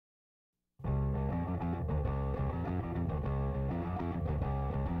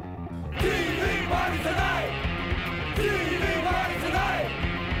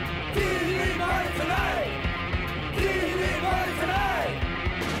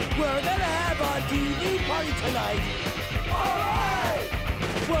We're gonna have a TV party tonight. Alright!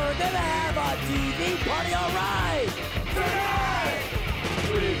 We're gonna have a TV party, alright! Tonight!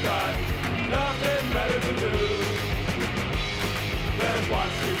 We've got nothing better to do than watch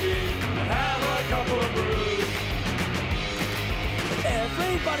TV and have a couple of brews.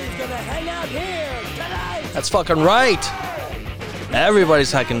 Everybody's gonna hang out here tonight! That's fucking right!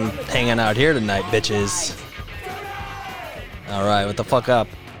 Everybody's hanging out here tonight, bitches. Alright, what the fuck up?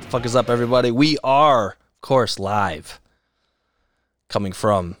 What the fuck is up, everybody? We are, of course, live. Coming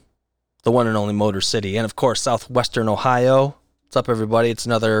from the one and only Motor City, and of course, Southwestern Ohio. What's up, everybody? It's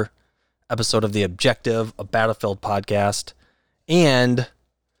another episode of The Objective, a Battlefield podcast. And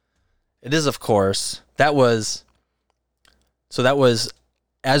it is, of course, that was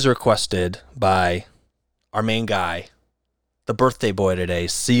as requested by our main guy, the birthday boy today.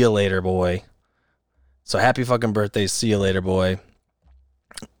 See you later, boy. So happy fucking birthday. See you later, boy.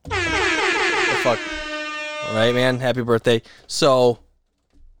 Fuck. All right, man. Happy birthday. So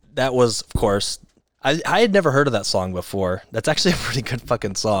that was, of course, I had never heard of that song before. That's actually a pretty good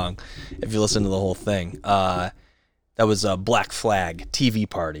fucking song if you listen to the whole thing. That was Black Flag, TV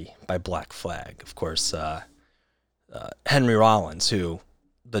Party by Black Flag. Of course, Henry Rollins, who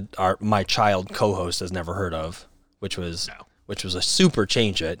my child co-host has never heard of, which was a super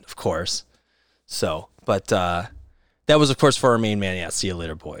change it, of course. So, but that was, of course, for our main man. Yeah, see you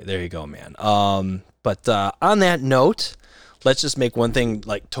later, boy. There you go, man. But on that note, let's just make one thing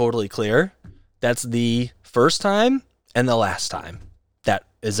like totally clear. That's the first time and the last time that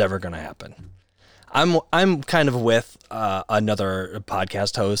is ever going to happen. I'm kind of with another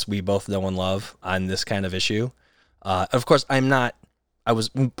podcast host we both know and love on this kind of issue. Of course, I'm not. I was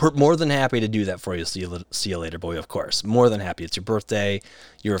more than happy to do that for you. See you later, boy. Of course, more than happy. It's your birthday.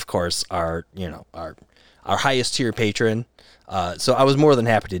 You're, of course, our highest tier patron. So I was more than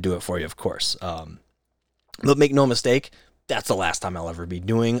happy to do it for you, of course. But make no mistake, that's the last time I'll ever be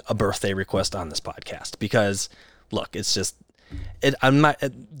doing a birthday request on this podcast because, look, it's just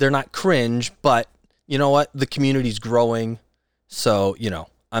they're not cringe, but you know what? The community's growing, so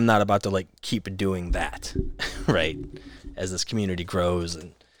I'm not about to keep doing that, right? As this community grows,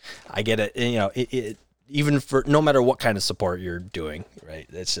 and I get it. It even for no matter what kind of support you're doing, right?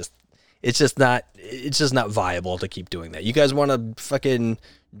 It's just not viable to keep doing that. You guys want to fucking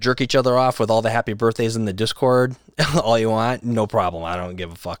jerk each other off with all the happy birthdays in the Discord all you want, no problem. I don't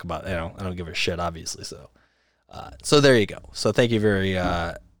give a fuck about I don't give a shit, obviously. So there you go. So thank you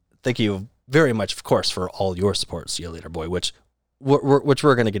very much, of course, for all your support. See you later, boy. Which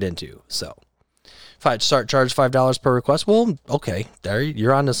we're gonna get into. So if I charge $5 per request, well, okay, there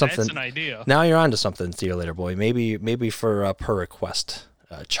you're onto something. That's an idea. Now you're onto something. See you later, boy. Maybe for per request,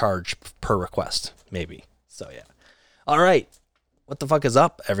 charge per request, maybe. So yeah. All right. What the fuck is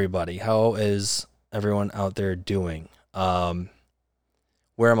up, everybody? How is everyone out there doing? Where am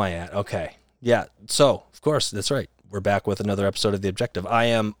I at? Okay. Yeah. So, of course, that's right. We're back with another episode of The Objective. I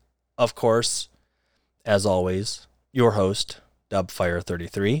am, of course, as always, your host,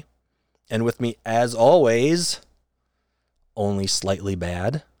 Dubfire33. And with me, as always, only slightly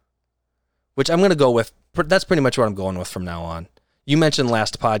bad, which I'm going to go with. That's pretty much what I'm going with from now on. You mentioned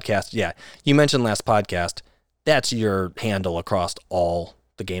last podcast. Yeah, you mentioned last podcast. That's your handle across all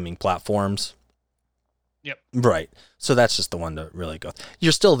the gaming platforms. Yep. Right. So that's just the one to really go.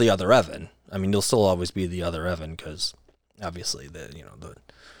 You're still the other Evan. I mean, you'll still always be the other Evan because obviously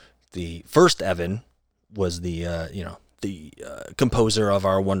the first Evan was the composer of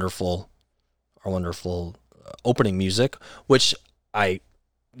our wonderful opening music, which I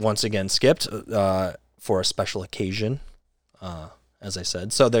once again skipped for a special occasion, as I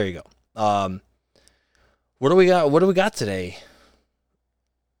said. So there you go. What do we got? What do we got today,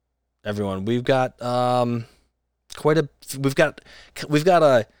 everyone? We've got we've got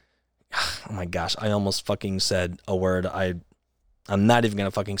a. Oh my gosh! I almost fucking said a word. I'm not even gonna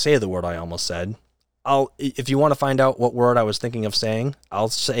fucking say the word I almost said. If you want to find out what word I was thinking of saying, I'll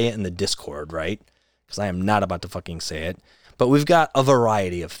say it in the Discord, right? Because I am not about to fucking say it. But we've got a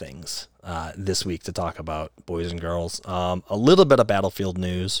variety of things this week to talk about, boys and girls. A little bit of Battlefield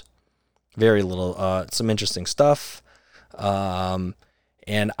news, very little. Some interesting stuff,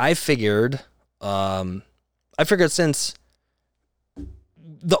 and I figured since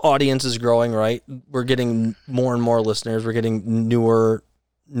the audience is growing, right? We're getting more and more listeners. We're getting newer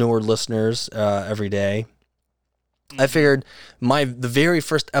listeners every day. I figured the very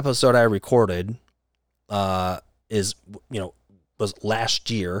first episode I recorded was last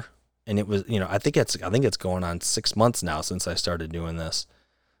year, and it was I think it's going on 6 months now since I started doing this.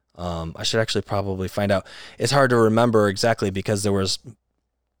 I should actually probably find out. It's hard to remember exactly because there was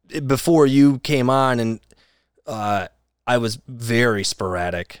before you came on, and I was very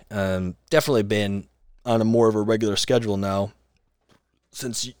sporadic. Definitely been on a more of a regular schedule now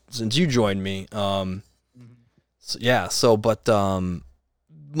since you joined me. The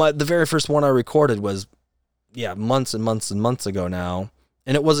very first one I recorded was months and months and months ago now,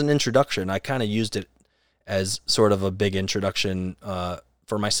 and it was an introduction. I kind of used it as sort of a big introduction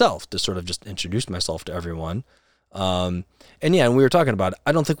for myself, to sort of just introduce myself to everyone. And we were talking about it.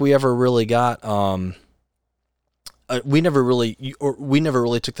 I don't think we ever really got we never really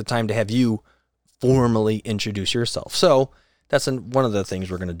took the time to have you formally introduce yourself. So that's one of the things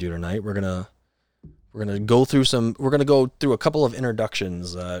we're going to do tonight. We're going to go through a couple of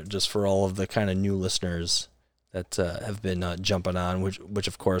introductions just for all of the kind of new listeners that have been jumping on, which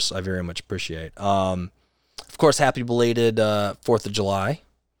of course I very much appreciate. Of course, happy belated 4th of July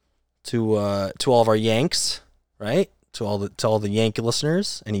to all of our Yanks, right? To all the Yankee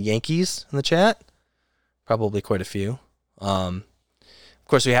listeners. Any Yankees in the chat? Probably quite a few. Of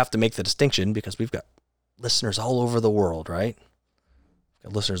course, we have to make the distinction because we've got listeners all over the world, right?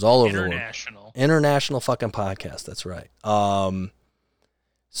 Got listeners all over the world. International fucking podcast. That's right.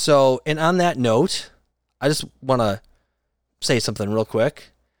 So, and on that note, I just want to say something real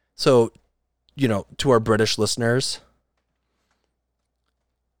quick. So, to our British listeners,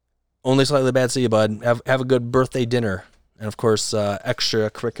 only slightly bad, see you, bud. Have a good birthday dinner, and of course,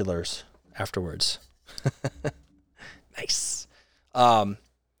 extracurriculars afterwards. Nice. So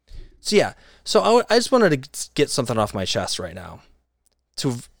I just wanted to get something off my chest right now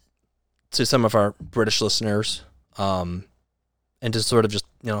to some of our British listeners, and to sort of just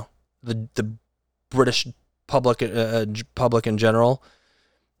the British public in general.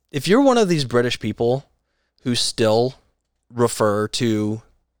 If you're one of these British people who still refer to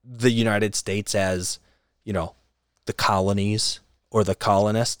the United States as, the colonies or the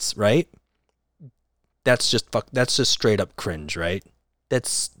colonists, right? That's just straight up cringe, right?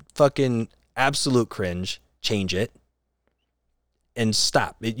 That's fucking absolute cringe. Change it and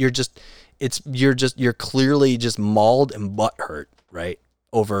stop. You're clearly just mauled and butthurt, right?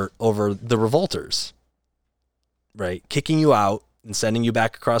 Over the revolters, right? Kicking you out and sending you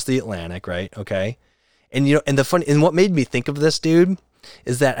back across the Atlantic, right? Okay. And and what made me think of this, dude,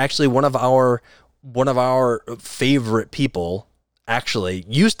 is that actually one of our favorite people actually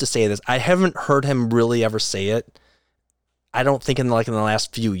used to say this. I haven't heard him really ever say it, I don't think in the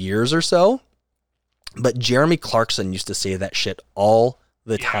last few years or so, but Jeremy Clarkson used to say that shit all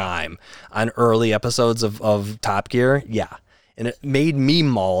the time on early episodes of Top Gear. Yeah. And it made me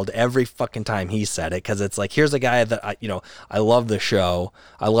mauled every fucking time he said it, because it's like, here's a guy that I love the show.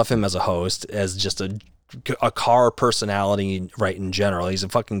 I love him as a host, as just a car personality, right, in general. He's a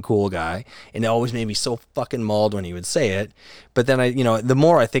fucking cool guy, and it always made me so fucking mauled when he would say it. But then the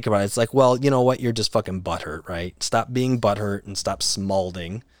more I think about it, it's like, well, you know what? You're just fucking butthurt, right? Stop being butthurt and stop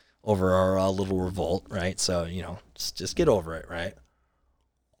smalding over our little revolt, right? So, just get over it, right?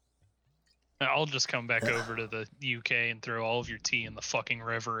 I'll just come back over to the UK and throw all of your tea in the fucking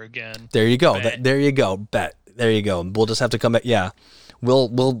river again. There you go. There you go. Bet. There you go. We'll just have to come back. Yeah.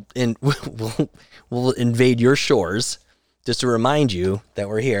 We'll invade your shores just to remind you that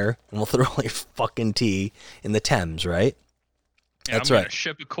we're here, and we'll throw all your fucking tea in the Thames, right? Yeah, That's right. I'm going to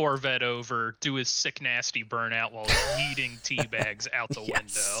ship a Corvette over, do his sick, nasty burnout while yeeting tea bags out the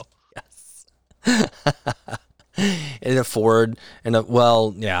window. Yes. And a Ford,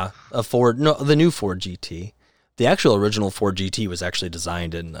 a Ford, no, the new Ford GT. The actual original Ford GT was actually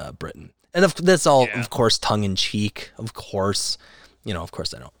designed in Britain. And that's all, of course, tongue-in-cheek, of course. Of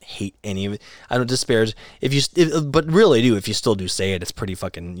course, I don't hate any of it. I don't disparage. But really, if you still do say it, it's pretty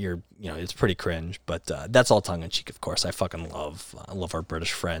fucking, it's pretty cringe. But that's all tongue-in-cheek, of course. I fucking love our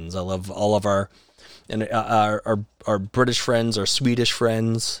British friends. I love all of our British friends, our Swedish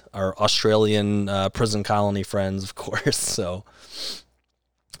friends, our Australian prison colony friends, of course. So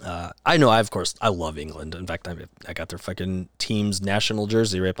I know, I love England. In fact, I got their fucking team's national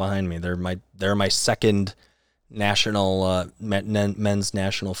jersey right behind me. They're my second national men's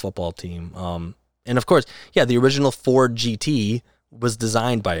national football team. And of course, the original Ford GT was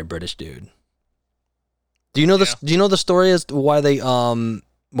designed by a British dude. Do you know this? Do you know the story as to why they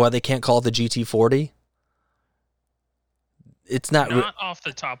can't call it the GT40? It's not off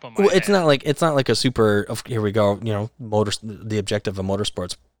the top of my head. It's not like a super. Here we go. The objective of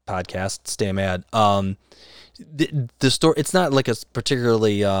motorsports podcast. Stay mad. The story. It's not like a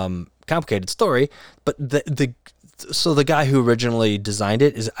particularly complicated story, but the guy who originally designed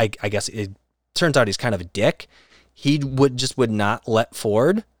it is, I guess it turns out he's kind of a dick. He would not let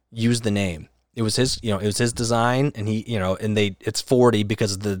Ford use the name. it was his, it was his design, and he, and it's 40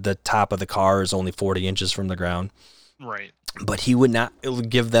 because the top of the car is only 40 inches from the ground. Right. But he would not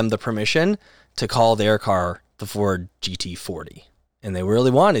give them the permission to call their car the Ford GT40, and they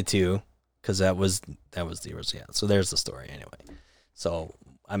really wanted to, because that was the original. Yeah. So there's the story anyway. So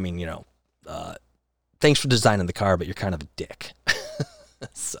I mean, thanks for designing the car, but you're kind of a dick.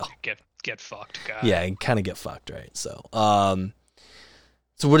 So get fucked, guy. Yeah, and kind of get fucked, right? So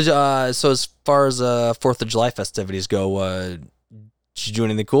so what did so as far as 4th of July festivities go, did you do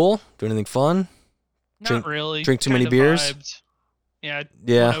anything cool? Do anything fun? Not really. Drink too many beers? Vibed. Yeah,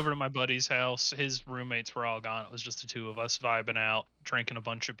 went over to my buddy's house. His roommates were all gone. It was just the two of us vibing out, drinking a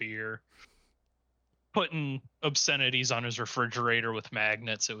bunch of beer, putting obscenities on his refrigerator with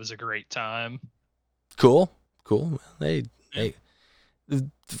magnets. It was a great time. Cool. Hey,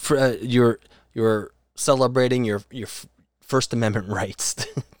 you're celebrating your First Amendment rights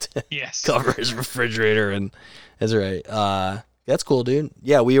to yes. cover his refrigerator, and that's right. That's cool, dude.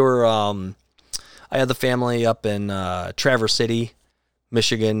 Yeah, we were. I had the family up in Traverse City,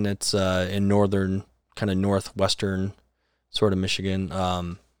 Michigan. It's in northern, kind of northwestern sort of Michigan.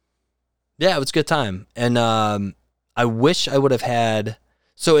 Yeah, it was a good time, and I wish I would have had.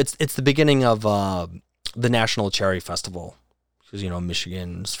 So it's the beginning of the National Cherry Festival, because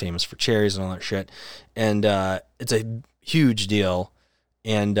Michigan's famous for cherries and all that shit, and it's a huge deal,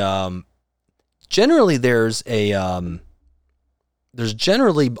 and generally there's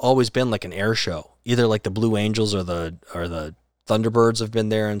generally always been like an air show, either like the Blue Angels or the Thunderbirds have been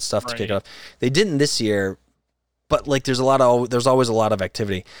there and stuff to kick it off. They didn't this year, but like there's always a lot of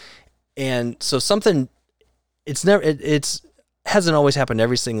activity, and so it's hasn't always happened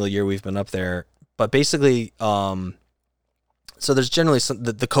every single year we've been up there, but basically so there's generally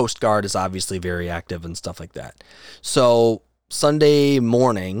the Coast Guard is obviously very active and stuff like that. So Sunday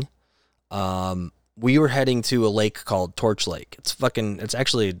morning, we were heading to a lake called Torch Lake. It's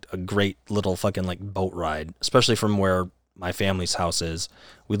actually a great little fucking like boat ride, especially from where my family's house is.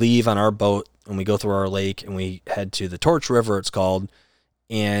 We leave on our boat and we go through our lake and we head to the Torch River, it's called,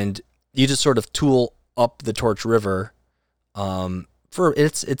 and you just sort of tool up the Torch River.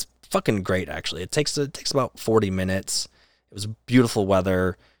 It's fucking great actually. It takes about 40 minutes. It was beautiful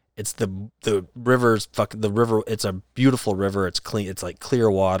weather. It's the river's the river. It's a beautiful river. It's clean. It's like clear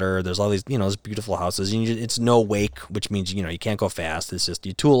water. There's all these, those beautiful houses. It's no wake, which means, you can't go fast. It's just,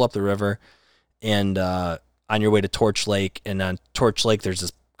 you tool up the river and, on your way to Torch Lake, and on Torch Lake, there's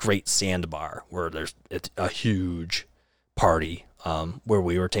this great sandbar where it's a huge party, where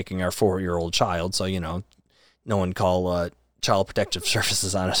we were taking our 4-year-old child. So, no one call, Child Protective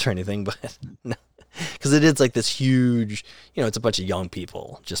Services on us or anything, but no. Because it is like this huge, it's a bunch of young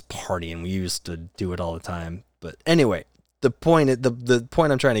people just partying. We used to do it all the time. But anyway, the point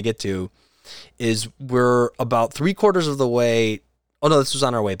I'm trying to get to is we're about 3/4 of the way. Oh no, this was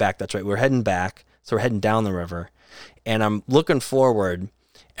on our way back. That's right. We're heading back. So we're heading down the river, and I'm looking forward,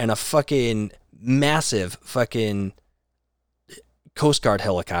 and a fucking massive fucking Coast Guard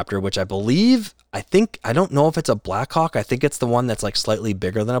helicopter, which I don't know if it's a Black Hawk. I think it's the one that's like slightly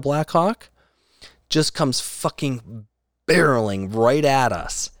bigger than a Black Hawk, just comes fucking barreling right at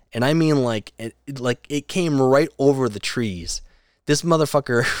us. And I mean, like it came right over the trees. This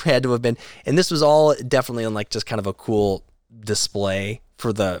motherfucker had to have been, and this was all definitely on like just kind of a cool display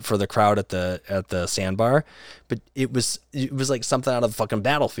for the crowd at the sandbar, but it was like something out of a fucking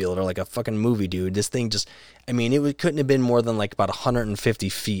Battlefield or like a fucking movie, dude. This thing just, I mean, couldn't have been more than like about 150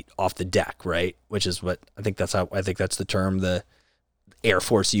 feet off the deck, right? Which is what I think that's the term the Air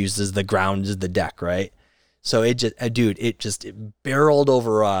Force uses. The ground is the deck, right? So it just barreled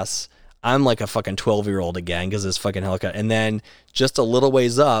over us. I'm like a fucking 12-year-old again because this fucking helicopter, and then just a little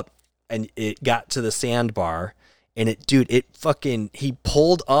ways up, and it got to the sandbar. And he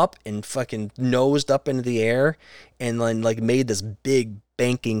pulled up and fucking nosed up into the air and then like made this big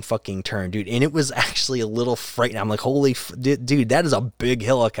banking fucking turn, dude. And it was actually a little frightening. I'm like, holy dude, that is a big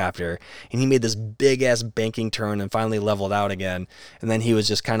helicopter. And he made this big ass banking turn and finally leveled out again. And then he was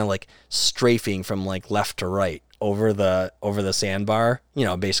just kind of like strafing from like left to right over the sandbar,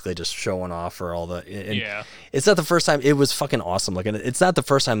 basically just showing off for all the, yeah. It's not the first time. It was fucking awesome. Like, it's not the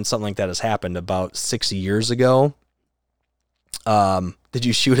first time something like that has happened. About 60 years ago, did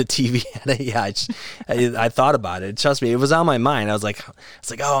you shoot a TV at it? Yeah, I thought about it. Trust me, it was on my mind. It's like,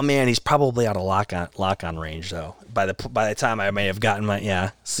 oh man, he's probably out of lock on range though. By the time I may have gotten my,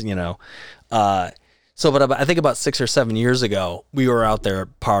 but I think about 6 or 7 years ago, we were out there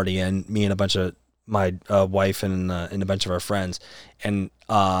partying, me and a bunch of my wife and a bunch of our friends, and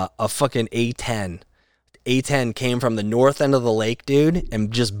a fucking A-10 A10 came from the north end of the lake, dude,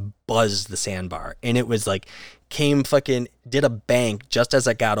 and just buzzed the sandbar. And it was like, did a bank just as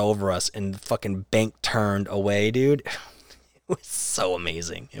it got over us, and the fucking bank turned away, dude. It was so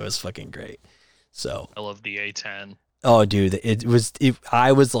amazing. It was fucking great. So I love the A10. Oh, dude,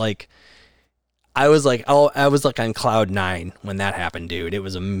 I was like on cloud 9 when that happened, dude. It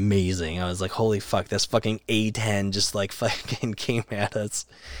was amazing. I was like, holy fuck, this fucking A10 just like fucking came at us.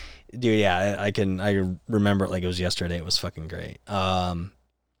 Dude, yeah, I remember it like it was yesterday. It was fucking great.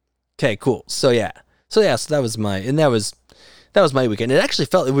 Okay, cool. So that was my weekend. It actually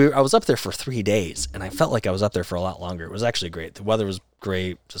felt I was up there for 3 days, and I felt like I was up there for a lot longer. It was actually great. The weather was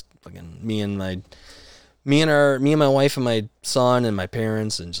great. Just fucking me and my wife and my son and my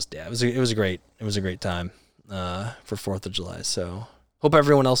parents, and just, yeah, it was a great time for 4th of July. So hope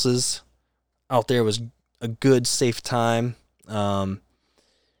everyone else's out there was a good, safe time.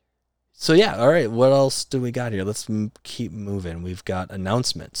 So yeah, all right. What else do we got here? Let's keep moving. We've got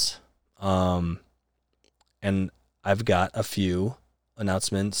announcements, and I've got a few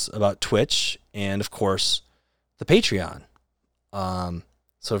announcements about Twitch and, of course, the Patreon.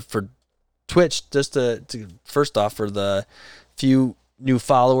 So for Twitch, just to first off, for the few new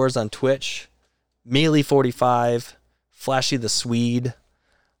followers on Twitch, Melee45, Flashy the Swede,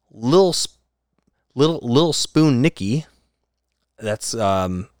 Lil Spoon Nikki. That's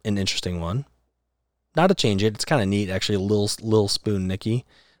an interesting one. Not to change it. It's kind of neat, actually. Lil Spoon Nikki.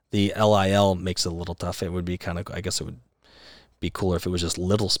 The LIL makes it a little tough. It would be kind of, I guess it would be cooler if it was just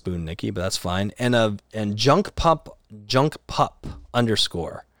Little Spoon Nikki, but that's fine. And Junk Pup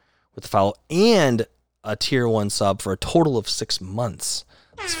 _ with the follow and a tier 1 sub for a total of 6 months.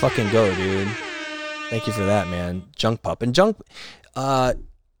 Let's fucking go, dude. Thank you for that, man. Junk Pup. And Junk Pup,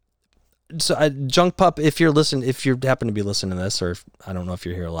 if you happen to be listening to this, or I don't know if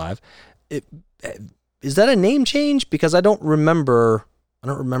you're here live, is that a name change? Because I don't remember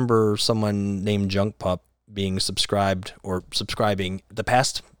someone named Junk Pup being subscribing the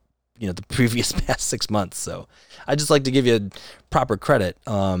previous past 6 months. So I just like to give you proper credit.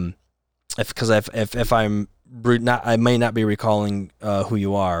 If I'm not, I may not be recalling who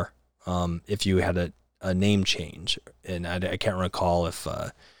you are. If you had a name change, and I can't recall if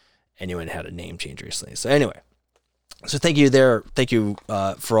anyone had a name change recently. So anyway, so thank you there. Thank you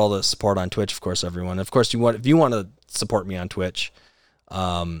for all the support on Twitch, of course, everyone. Of course, if you want to support me on Twitch,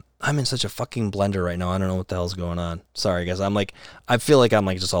 I'm in such a fucking blender right now. I don't know what the hell's going on. Sorry, guys. I feel like I'm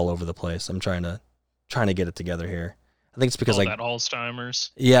like just all over the place. I'm trying to get it together here. I think it's because that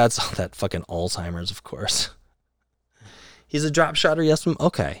Alzheimer's. Yeah, it's all that fucking Alzheimer's, of course. He's a drop shotter, yes.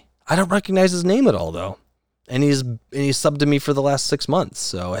 Okay. I don't recognize his name at all, though. And he's subbed to me for the last 6 months.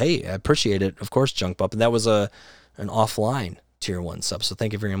 So, hey, I appreciate it. Of course, Junk Pup. And that was an offline tier 1 sub. So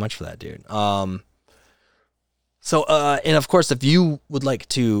thank you very much for that, dude. And of course, if you would like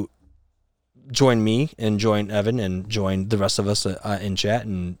to join me and join Evan and join the rest of us in chat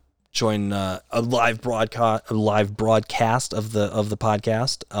and join a live broadcast of the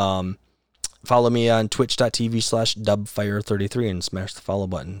podcast, follow me on twitch.tv/dubfire33 and smash the follow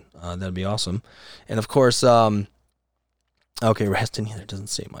button. That'd be awesome. And of course, okay, Rastin here doesn't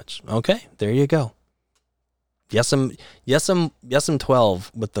say much. Okay, there you go. Yesum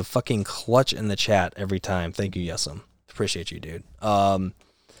 12 with the fucking clutch in the chat every time. Thank you, Yesum. Appreciate you, dude. And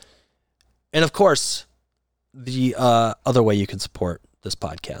of course, the other way you can support this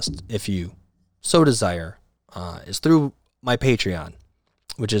podcast, if you so desire, is through my Patreon,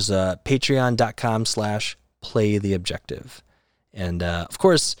 which is patreon.com/playtheobjective. And of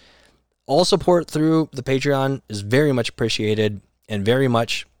course, all support through the Patreon is very much appreciated and very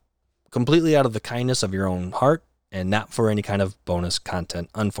much completely out of the kindness of your own heart and not for any kind of bonus content,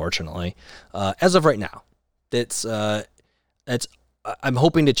 unfortunately. As of right now, I'm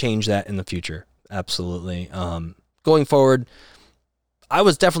hoping to change that in the future. Absolutely. Going forward, I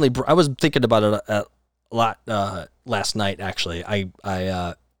was thinking about it a lot last night. Actually, I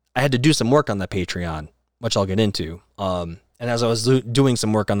had to do some work on the Patreon, which I'll get into. And as I was doing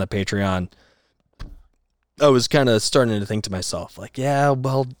some work on the Patreon, I was kind of starting to think to myself, like,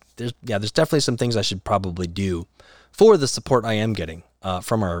 there's definitely some things I should probably do for the support I am getting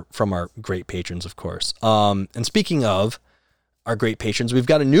from our great patrons, of course. And speaking of our great patrons, we've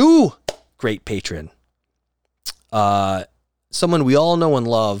got a new great patron. Someone we all know and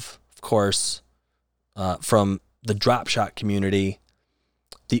love, of course, from the Drop Shot community,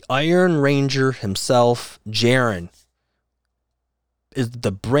 the Iron Ranger himself, Jaren, is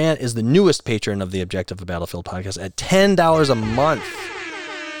the newest patron of the Objective of Battlefield podcast at $10 a month.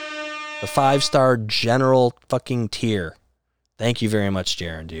 The 5-star general fucking tier. Thank you very much,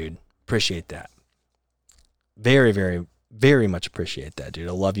 Jaren, dude. Appreciate that. very, very, very much appreciate that, dude.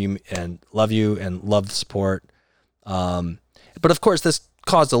 I love you and love the support. But of course, this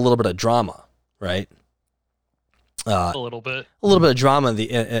caused a little bit of drama, right? A little bit of drama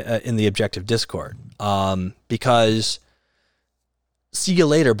in the Objective Discord, because See You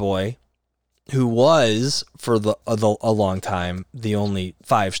Later Boy, who was for a long time the only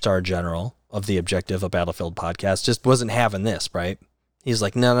 5-star general of the Objective, a Battlefield podcast, just wasn't having this, right? He's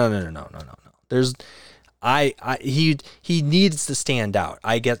like, no. There's, he needs to stand out.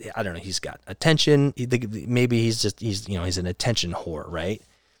 I don't know. He's got attention. Maybe he's an attention whore, right?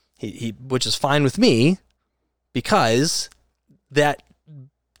 He which is fine with me, because that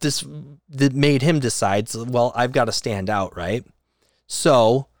made him decide, well, I've got to stand out, right?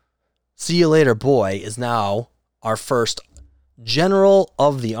 So, See You Later Boy is now our first General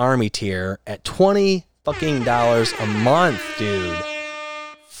of the Army tier at $20 fucking a month, dude.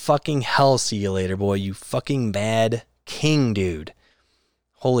 Fucking hell, See You Later Boy, you fucking bad king, dude.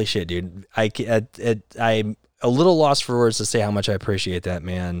 Holy shit, dude. I'm a little lost for words to say how much I appreciate that,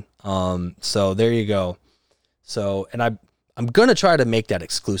 man. So there you go. So, and I'm gonna try to make that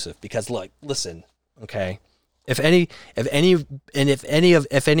exclusive, because look, listen, okay. If any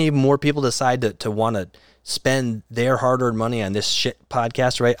more people decide to want to spend their hard-earned money on this shit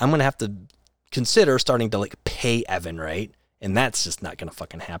podcast, right, I'm gonna have to consider starting to like pay Evan, right? And that's just not gonna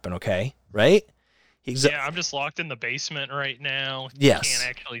fucking happen, okay? Right? Yeah, I'm just locked in the basement right now. Yes. You can't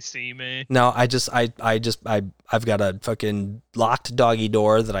actually see me. No, I've got a fucking locked doggy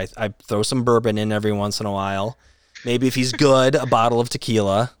door that I throw some bourbon in every once in a while. Maybe if he's good, a bottle of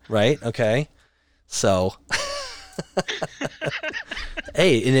tequila, right? Okay. So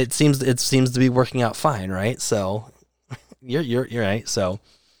hey, and it seems to be working out fine, right? So you're right. So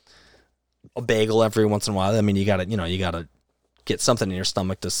a bagel every once in a while. I mean, you gotta get something in your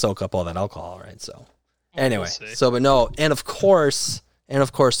stomach to soak up all that alcohol, right? So anyway, but no, and of course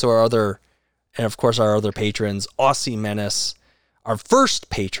to our other patrons, Aussie Menace, our first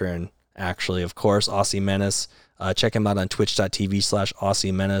patron, actually, of course, Aussie Menace. Check him out on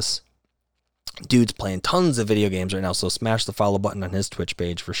twitch.tv/Aussie Menace. Dude's playing tons of video games right now, so smash the follow button on his Twitch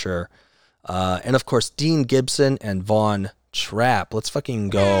page for sure. And of course, Dean Gibson and Vaughn Trapp. Let's fucking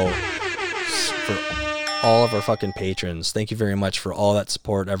go for all of our fucking patrons. Thank you very much for all that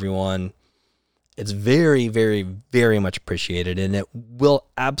support, everyone. It's very, very, very much appreciated, and it will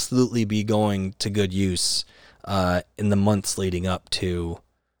absolutely be going to good use in the months leading up to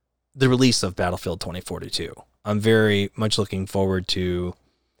the release of Battlefield 2042. I'm very much looking forward to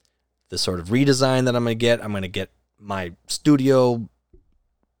the sort of redesign that I'm going to get. I'm going to get my studio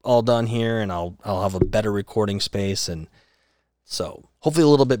all done here, and I'll have a better recording space, and so hopefully a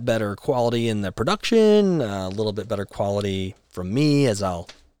little bit better quality in the production, a little bit better quality from me, as I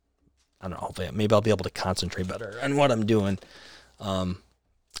don't know, hopefully maybe I'll be able to concentrate better on what I'm doing.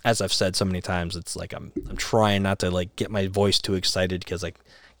 As I've said so many times, it's like I'm trying not to like get my voice too excited, because I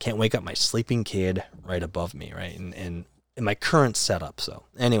can't wake up my sleeping kid right above me, right? And in my current setup. So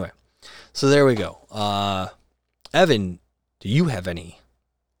anyway, so there we go. Evan, do you have any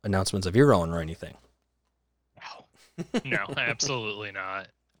announcements of your own or anything? No, absolutely not.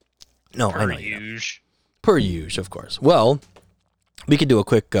 No, per usual, of course. Well, we could do a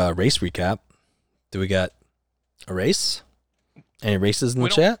quick race recap. Do we got a race? Any races in the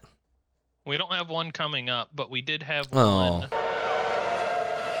chat? We don't have one coming up, but we did have one this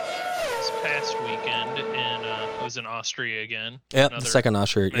past weekend, and it was in Austria again. Yep, the second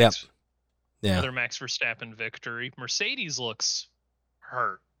Austria. Yep. Another Max Verstappen victory. Mercedes looks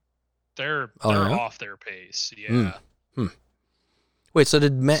hurt. They're off their pace. Yeah. Wait, so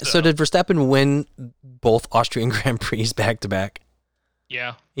did Verstappen win both Austrian Grand Prix back to back?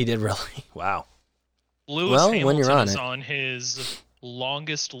 Yeah. He did, really? Wow. Lewis Hamilton is on his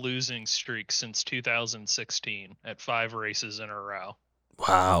longest losing streak since 2016 at 5 races in a row.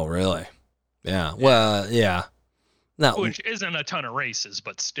 Wow, really? Yeah. Well, yeah. No, which isn't a ton of races,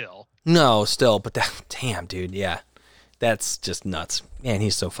 but still. No, still, but damn, dude, yeah. That's just nuts. Man,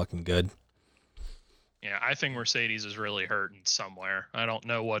 he's so fucking good. Yeah, I think Mercedes is really hurting somewhere. I don't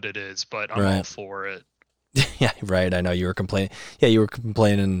know what it is, but I'm all for it. Yeah, right. I know you were complaining. Yeah, you were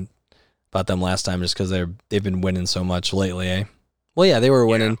complaining about them last time just because they've been winning so much lately, eh? Well, yeah, they were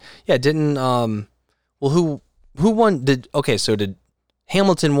winning. Yeah, didn't who won? Did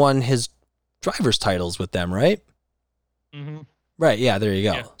Hamilton won his driver's titles with them, right? Mm-hmm. Right. Yeah. There you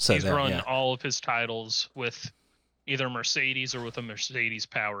go. Yeah, so he's run all of his titles with either Mercedes or with a Mercedes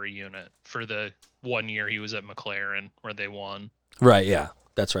power unit for the 1 year he was at McLaren where they won. Right. Yeah.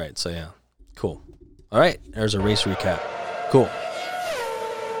 That's right. So yeah. Cool. All right. There's a race recap. Cool.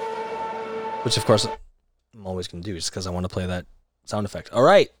 Which of course I'm always going to do just because I want to play that sound effect. All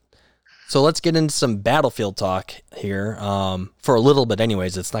right. So let's get into some Battlefield talk here. For a little bit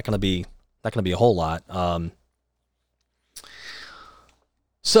anyways. It's not going to be a whole lot.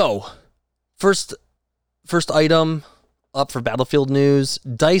 So first item up for Battlefield news,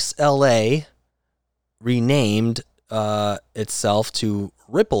 DICE LA renamed itself to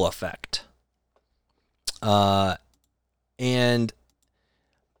Ripple Effect. And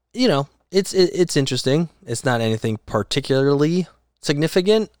you know, it's interesting. It's not anything particularly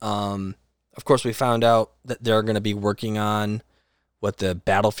significant. Of course, we found out that they're going to be working on what the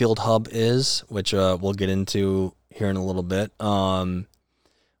Battlefield Hub is, which we'll get into here in a little bit.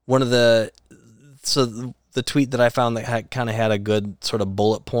 The tweet that I found that kind of had a good sort of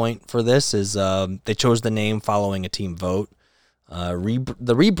bullet point for this is they chose the name following a team vote.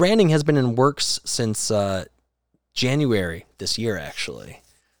 The rebranding has been in works since January this year, actually,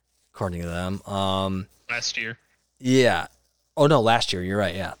 according to them. Last year. Yeah. Oh, no, last year. You're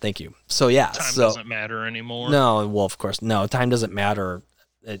right. Yeah. Thank you. So, yeah. Time doesn't matter anymore. No, well, of course. No, time doesn't matter.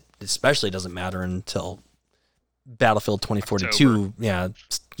 It especially doesn't matter until Battlefield 2042. October.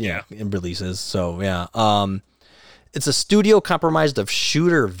 Yeah. It releases. So, yeah. It's a studio comprised of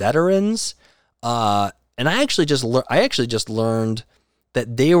shooter veterans. And I actually just learned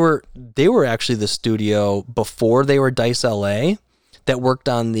that they were actually the studio before they were DICE LA that worked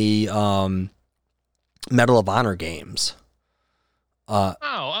on the Medal of Honor games.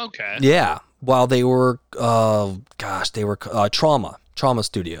 Okay. Yeah, while they were Trauma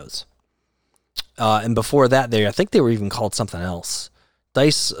Studios. And before that, I think they were even called something else.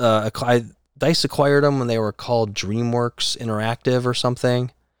 DICE acquired them when they were called DreamWorks Interactive or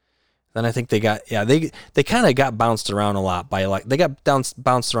something. Then I think they kind of got bounced around a lot by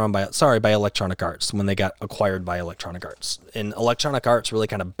bounced around by Electronic Arts when they got acquired by Electronic Arts, and Electronic Arts really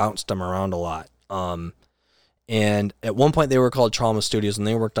kind of bounced them around a lot. And at one point they were called Trauma Studios, and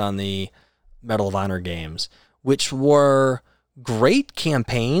they worked on the Medal of Honor games, which were great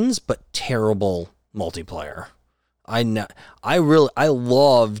campaigns but terrible multiplayer. I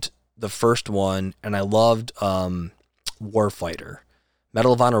loved the first one, and I loved Warfighter.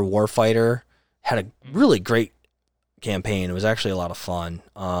 Medal of Honor Warfighter had a really great campaign. It was actually a lot of fun.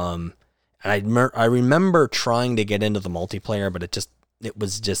 And I remember trying to get into the multiplayer, but it just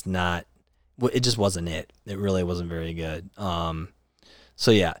wasn't it. It really wasn't very good.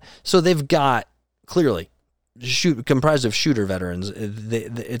 So they've got clearly comprised of shooter veterans.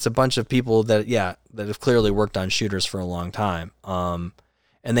 It's a bunch of people that have clearly worked on shooters for a long time. And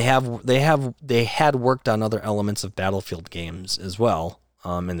they had worked on other elements of Battlefield games as well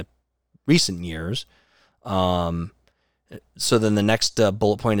in the recent years. So then the next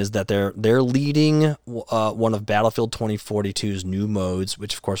bullet point is that they're leading one of Battlefield 2042's new modes,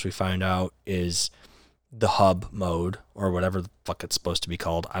 which of course we find out is the hub mode, or whatever the fuck it's supposed to be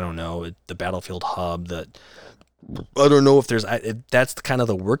called. I don't know. The Battlefield Hub. I don't know if that's kind of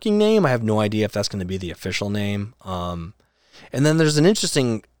the working name. I have no idea if that's going to be the official name. And then there's an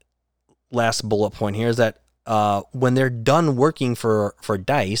interesting last bullet point here is that when they're done working for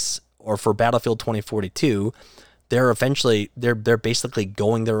DICE or for Battlefield 2042, they're basically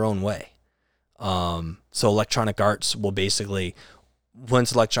going their own way. So Electronic Arts will basically,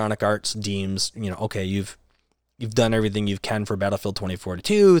 once Electronic Arts deems, okay, you've done everything you can for Battlefield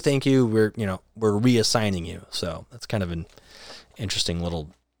 2042, thank you, we're reassigning you. So that's kind of an interesting little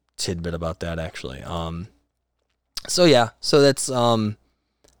tidbit about that, actually. So that's the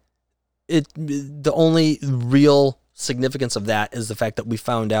only real significance of that is the fact that we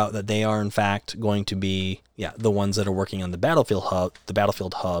found out that they are in fact going to be the ones that are working on the Battlefield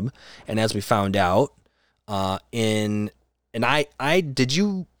Hub, and as we found out did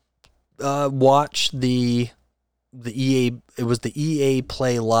you watch the EA? It was the EA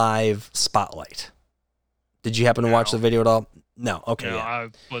Play Live Spotlight. Did you happen to watch the video at all? No. Okay. No, I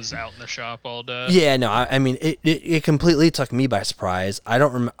was out in the shop all day. Yeah. No. I mean, it completely took me by surprise.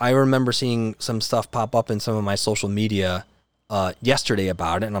 I remember seeing some stuff pop up in some of my social media yesterday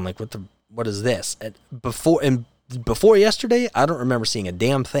about it, and I'm like, what is this? And before yesterday, I don't remember seeing a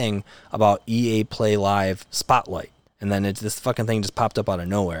damn thing about EA Play Live Spotlight, and then this fucking thing just popped up out of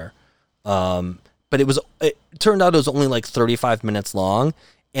nowhere. But it turned out it was only like 35 minutes long.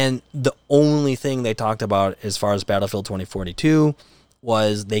 And the only thing they talked about as far as Battlefield 2042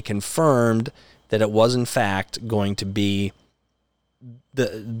 was they confirmed that it was in fact going to be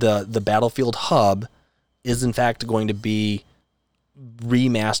the Battlefield Hub is in fact going to be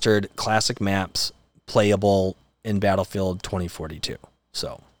remastered classic maps playable in Battlefield 2042.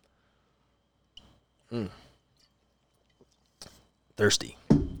 So thirsty.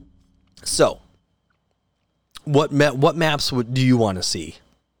 So what maps do you want to see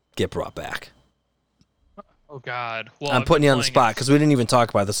get brought back? Oh God! Well, I'm putting you on the spot because we didn't even talk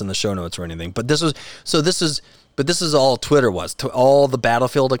about this in the show notes or anything. But this is all Twitter was. All the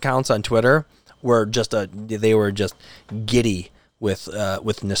Battlefield accounts on Twitter were just giddy with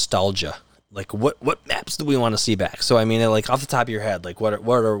nostalgia. Like what maps do we want to see back? So I mean, like off the top of your head, like what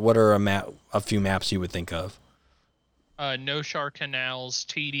are a few maps you would think of? No Shar Canals,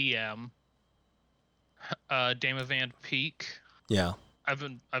 TDM, Damavand Peak. Yeah. I've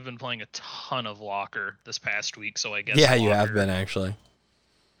been playing a ton of Locker this past week, so I guess. Yeah, Locker. you have been actually.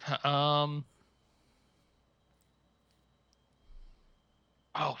 Oh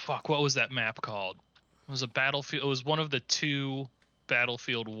fuck! What was that map called? It was a Battlefield. It was one of the 2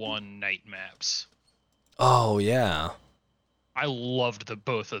 Battlefield 1 night maps. Oh yeah. I loved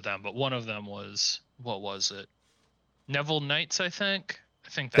both of them, but one of them was, what was it? Neville Knights, I think.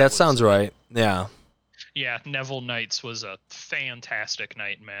 That sounds right. Yeah. Yeah, Neville Knights was a fantastic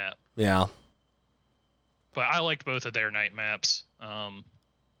night map. Yeah. But I liked both of their night maps.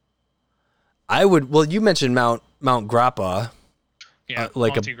 I would. Well, you mentioned Mount Grappa. Yeah,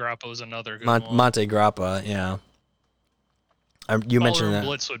 Monte Grappa was another good one. Monte Grappa, yeah. You mentioned that.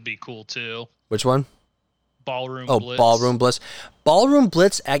 Blitz would be cool too. Which one? Ballroom Blitz. Oh, Ballroom Blitz. Ballroom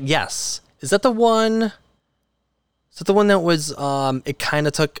Blitz. Yes. Is that the one? Is that the one that was? It kind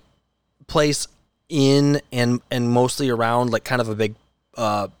of took place in and mostly around like kind of a big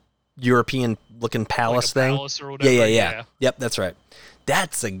European looking palace like thing. Palace or whatever. Yeah. Yep, that's right.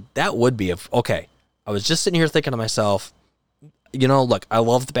 That would be okay. I was just sitting here thinking to myself, look, I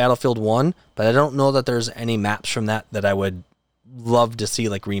loved Battlefield 1, but I don't know that there's any maps from that I would love to see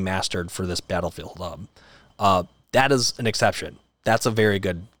like remastered for this Battlefield hub. That is an exception. That's a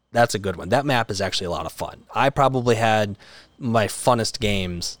good one. That map is actually a lot of fun. I probably had my funnest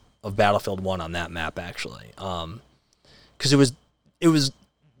games of Battlefield 1 on that map actually. Cuz it was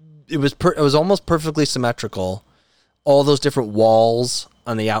almost perfectly symmetrical. All those different walls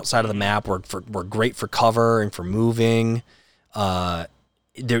on the outside of the map were great for cover and for moving.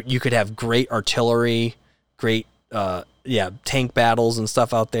 You could have great artillery, great tank battles and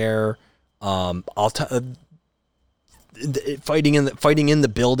stuff out there. Fighting in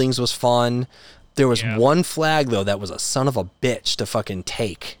the buildings was fun. There was one flag though that was a son of a bitch to fucking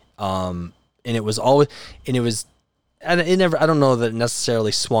take. And it was always, and it was, and it never. I don't know that it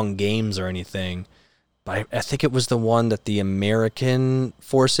necessarily swung games or anything, but I think it was the one that the American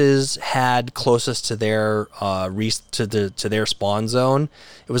forces had closest to their to their spawn zone.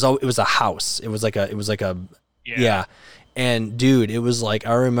 It was a house. It was like a yeah. And dude, it was like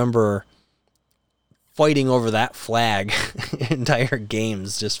I remember fighting over that flag entire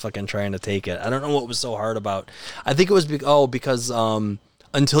games, just fucking trying to take it. I don't know what was so hard about. I think it was because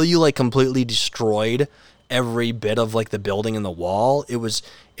until you like completely destroyed every bit of like the building and the wall,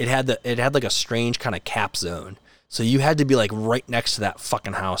 it had like a strange kind of cap zone. So you had to be like right next to that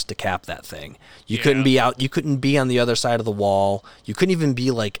fucking house to cap that thing. You couldn't be on the other side of the wall. You couldn't even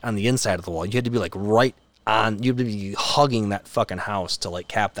be like on the inside of the wall. You had to be like right on, you'd be hugging that fucking house to like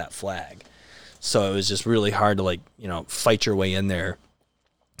cap that flag. So it was just really hard to like, fight your way in there.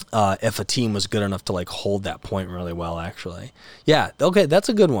 If a team was good enough to like hold that point really well, actually. Yeah. Okay. That's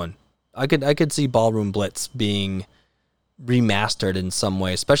a good one. I could see Ballroom Blitz being remastered in some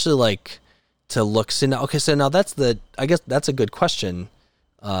way, especially like to look. So now I guess that's a good question,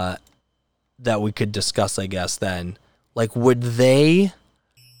 that we could discuss, I guess then, like, would they,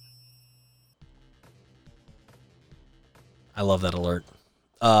 I love that alert.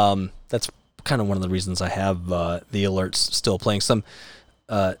 That's kind of one of the reasons I have, the alerts still playing.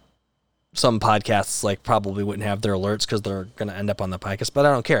 Some podcasts like probably wouldn't have their alerts because they're going to end up on the podcast, but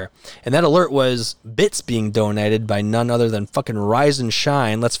I don't care. And that alert was bits being donated by none other than fucking Rise and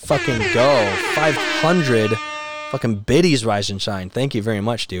Shine. Let's fucking go. 500 fucking biddies, Rise and Shine. Thank you very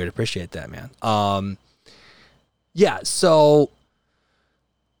much, dude. Appreciate that, man. Yeah. So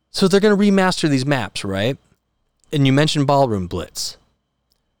they're going to remaster these maps, right? And you mentioned Ballroom Blitz.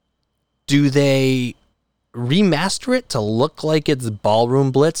 Do they remaster it to look like it's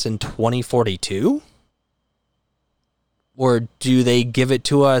Ballroom Blitz in 2042? Or do they give it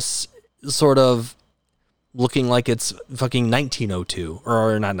to us sort of looking like it's fucking 1902,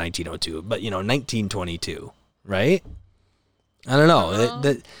 or not 1902, but 1922, right? I don't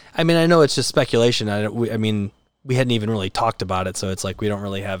know. I mean, I know it's just speculation. I mean, we hadn't even really talked about it, so it's like we don't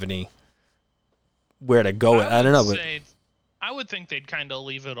really have any where to go. I don't know, but I would think they'd kind of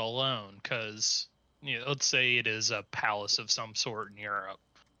leave it alone because, let's say it is a palace of some sort in Europe.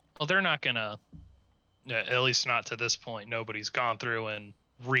 Well, they're not going to, at least not to this point, nobody's gone through and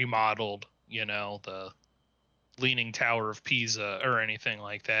remodeled, the Leaning Tower of Pisa or anything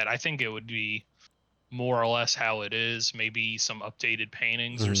like that. I think it would be more or less how it is. Maybe some updated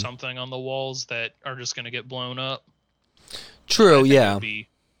paintings or something on the walls that are just going to get blown up. True, yeah. It would be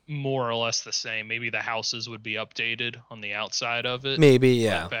more or less the same. Maybe the houses would be updated on the outside of it. Maybe,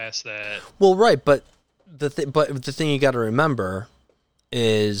 yeah. Past that. Well, right, but the thing you got to remember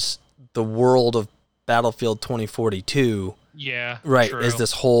is the world of Battlefield 2042. Yeah, right. True. Is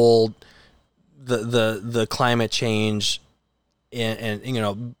this whole the climate change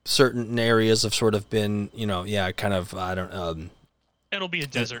and certain areas have sort of been kind of It'll be a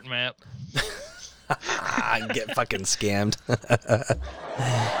desert map. Get fucking scammed.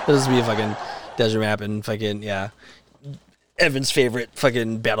 It'll just be a fucking desert map and fucking Evan's favorite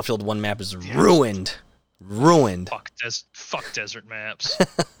fucking Battlefield 1 map is ruined. Fuck desert maps.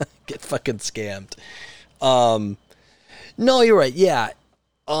 Get fucking scammed. No, you're right. Yeah.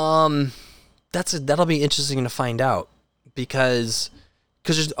 That'll be interesting to find out because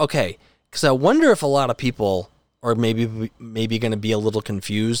I wonder if a lot of people are maybe going to be a little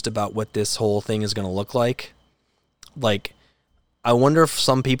confused about what this whole thing is going to look like. Like, I wonder if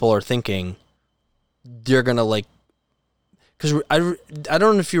some people are thinking they're going to because I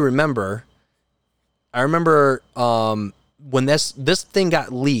don't know if you remember. I remember when this thing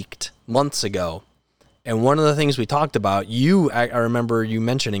got leaked months ago, and one of the things we talked about, I remember you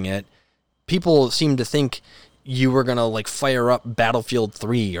mentioning it. People seemed to think you were going to fire up Battlefield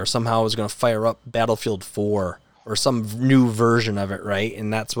 3 or somehow it was going to fire up Battlefield 4 or some new version of it, right?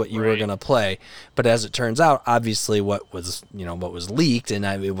 And that's what you were going to play. But as it turns out, obviously what was leaked, and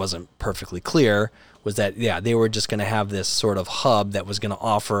it wasn't perfectly clear, was that, they were just going to have this sort of hub that was going to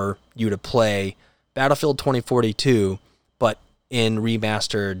offer you to play Battlefield 2042, but in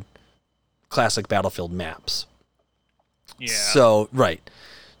remastered classic Battlefield maps. Yeah. So, right.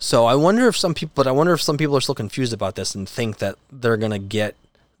 So I wonder if some people are still confused about this and think that they're going to get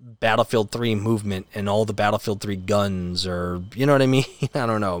Battlefield 3 movement and all the Battlefield 3 guns, or, you know what I mean? I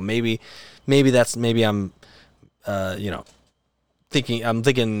don't know. Maybe I'm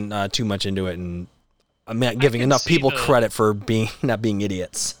thinking too much into it, and I'm not giving enough people credit for not being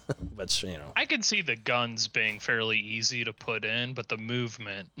idiots. But I can see the guns being fairly easy to put in, but the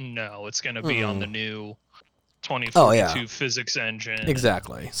movement, no, it's going to be on the new 2042 physics engine.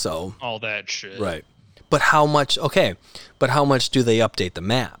 Exactly. So all that shit. Right. But how much? Okay. But how much do they update the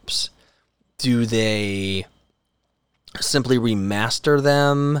maps? Do they simply remaster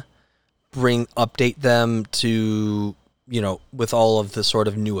them, update them to, with all of the sort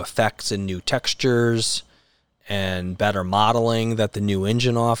of new effects and new textures and better modeling that the new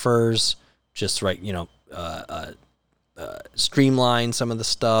engine offers? Just streamline some of the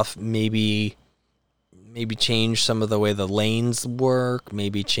stuff, maybe change some of the way the lanes work,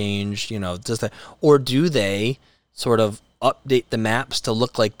 maybe change, just that, or do they sort of update the maps to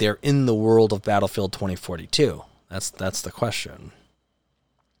look like they're in the world of Battlefield 2042? That's the question.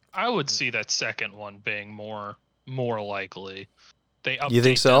 I would see that second one being more likely. They update you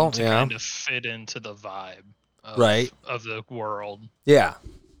think so? Them to kind of fit into the vibe of the world. Yeah.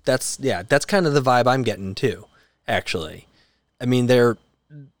 That's kind of the vibe I'm getting too, actually. I mean, they're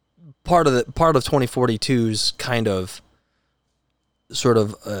part of 2042's kind of sort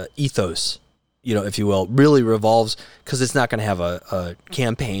of ethos, if you will, really revolves, because it's not going to have a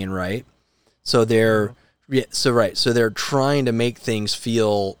campaign, right? So they're trying to make things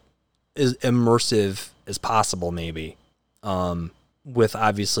feel as immersive as possible, maybe, with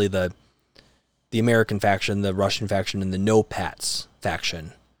obviously the American faction, the Russian faction, and the No-Pats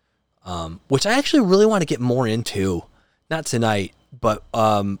faction, which I actually really want to get more into. Not tonight, but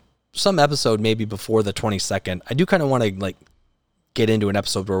some episode maybe before the 22nd. I do kind of want to get into an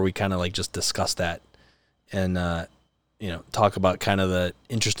episode where we kind of just discuss that and talk about kind of the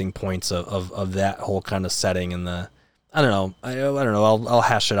interesting points of that whole kind of setting and the I don't know. I'll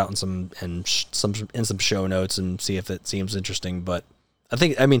hash it out in some show notes and see if it seems interesting. But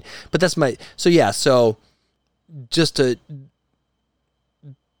but that's so just to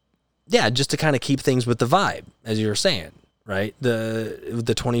kind of keep things with the vibe, as you were saying. Right, the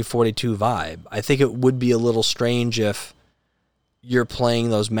 2042 vibe. I think it would be a little strange if you're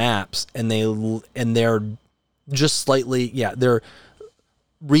playing those maps and they're just slightly they're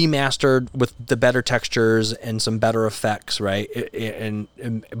remastered with the better textures and some better effects, right?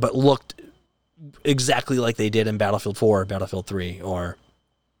 But looked exactly like they did in Battlefield 4 or Battlefield 3, or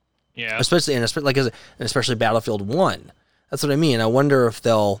especially Battlefield 1. That's what I mean. I wonder if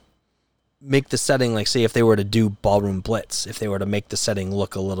they'll make the setting, say if they were to do Ballroom Blitz, if they were to make the setting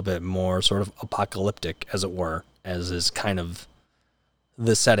look a little bit more sort of apocalyptic, as it were, as is kind of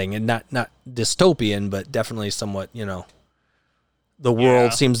the setting, and not dystopian, but definitely somewhat, the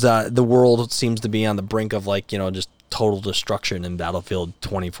world seems to be on the brink of just total destruction in Battlefield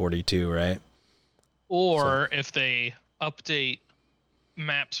 2042, right? Or if they update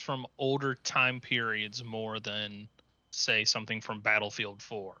maps from older time periods more than, say, something from Battlefield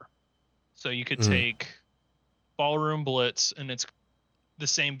 4. So you could take Ballroom Blitz, and it's the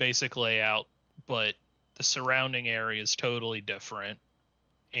same basic layout, but the surrounding area is totally different.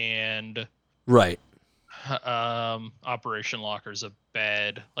 And right. Operation Locker's a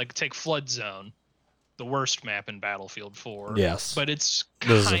bad, take Flood Zone, the worst map in Battlefield 4. Yes. But it's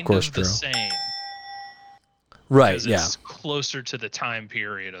kind of the same. Right, yeah. It's closer to the time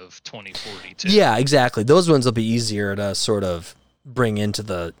period of 2042. Yeah, exactly. Those ones will be easier to sort of bring into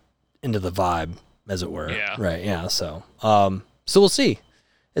the vibe, as it were. Yeah. Right, yeah. So we'll see.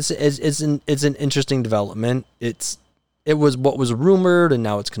 It's an interesting development. It was what was rumored, and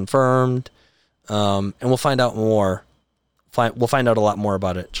now it's confirmed. And we'll find out more. We'll find out a lot more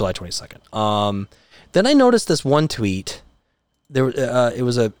about it July 22nd. Then I noticed this one tweet. It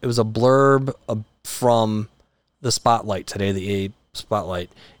was a blurb from the Spotlight today, the EA Spotlight,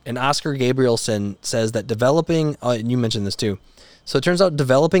 and Oscar Gabrielson says that developing, and you mentioned this too, so it turns out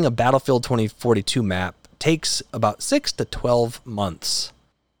developing a Battlefield 2042 map takes about 6 to 12 months.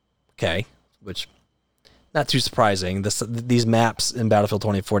 Okay, which not too surprising. These maps in Battlefield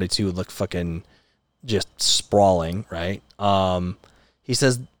 2042 look fucking just sprawling, right? He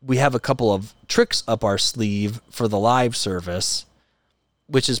says we have a couple of tricks up our sleeve for the live service,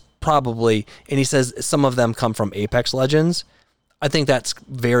 which is probably, and he says some of them come from Apex Legends. I think that's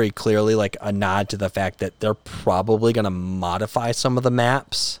very clearly like a nod to the fact that they're probably going to modify some of the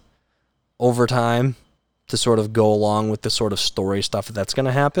maps over time to sort of go along with the sort of story stuff that's going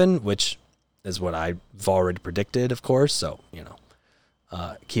to happen, which is what I've already predicted, of course. So,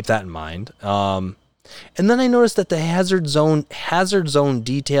 keep that in mind. And then I noticed that the Hazard Zone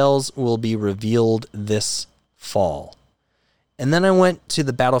details will be revealed this fall. And then I went to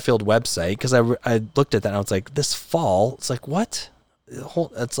the Battlefield website because I looked at that and I was like, this fall? It's like, what?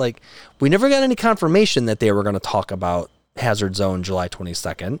 It's like, we never got any confirmation that they were going to talk about Hazard Zone July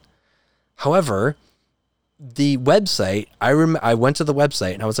 22nd. However, the website, I went to the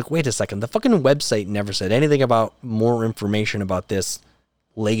website and I was like, wait a second, the fucking website never said anything about more information about this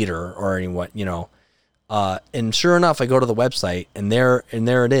later or anyone, and sure enough, I go to the website and there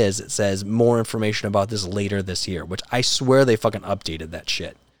it is. It says more information about this later this year, which I swear they fucking updated that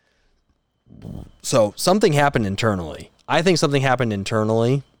shit. So something happened internally. I think something happened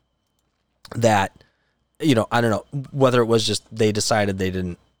internally that, I don't know whether it was just they decided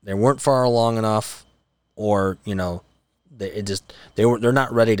they weren't far along enough, or they're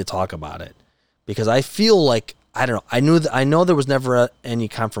not ready to talk about it, because I feel like, I don't know. I know there was never any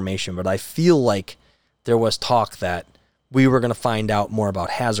confirmation, but I feel like there was talk that we were going to find out more about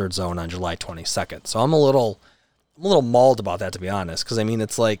Hazard Zone on July 22nd. So I'm a little mauled about that, to be honest, because I mean,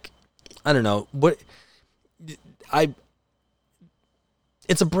 it's like, I don't know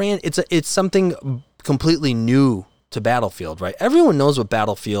it's a brand, it's something completely new to Battlefield, right? Everyone knows what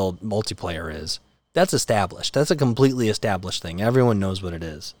Battlefield multiplayer is. That's established. That's a completely established thing. Everyone knows what it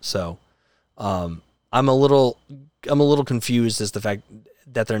is. So, I'm a little confused as the fact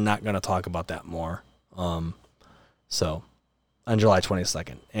that they're not going to talk about that more. So on July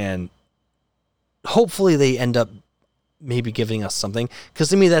 22nd, and hopefully they end up maybe giving us something, because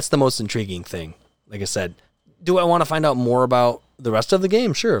to me, that's the most intriguing thing. Like I said, do I want to find out more about the rest of the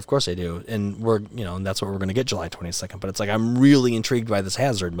game? Sure, of course I do. And and that's what we're going to get July 22nd, but it's like, I'm really intrigued by this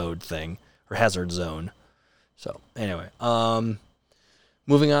hazard mode thing, or Hazard Zone. So anyway,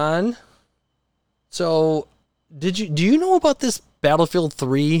 moving on. So do you know about this Battlefield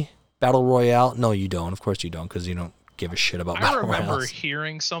 3 Battle Royale? No, you don't. Of course you don't, because you don't give a shit about Battle Royale. I remember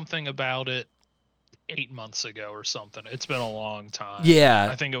hearing something about it 8 months ago or something. It's been a long time. Yeah.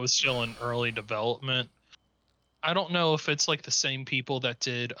 I think it was still in early development. I don't know if it's like the same people that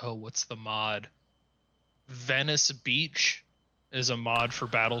did, what's the mod? Venice Beach is a mod for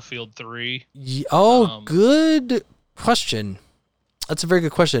Battlefield 3. Good question. That's a very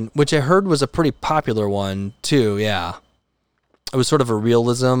good question, which I heard was a pretty popular one too. Yeah. It was sort of a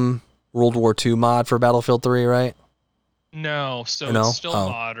realism World War II mod for Battlefield 3, right? No, it's still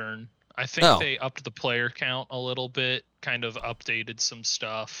modern. I think they upped the player count a little bit, kind of updated some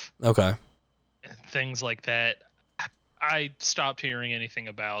stuff. Okay. Things like that. I stopped hearing anything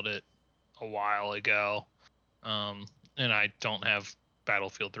about it a while ago. And I don't have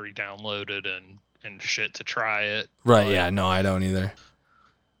Battlefield 3 downloaded and shit to try it. Right, yeah, no, I don't either.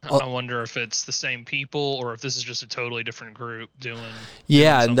 I wonder if it's the same people or if this is just a totally different group doing.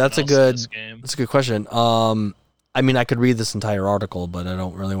 Yeah, doing that's a good question. I mean, I could read this entire article, but I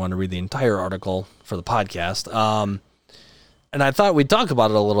don't really want to read the entire article for the podcast. And I thought we'd talk about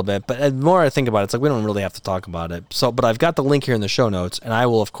it a little bit, but the more I think about it, it's like we don't really have to talk about it. So, but I've got the link here in the show notes, and I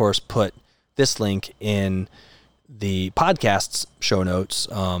will, of course, put this link in the podcast's show notes.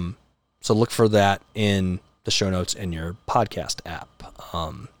 So look for that in the show notes in your podcast app,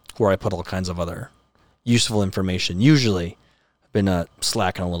 where I put all kinds of other useful information. Usually, I've been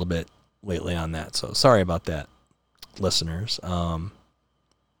slacking a little bit lately on that, so sorry about that, listeners.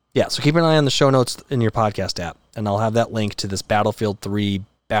 Yeah, so keep an eye on the show notes in your podcast app, and I'll have that link to this Battlefield 3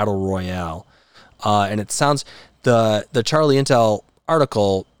 Battle Royale. And it sounds, the Charlie Intel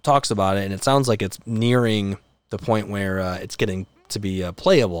article talks about it, and it sounds like it's nearing the point where it's getting to be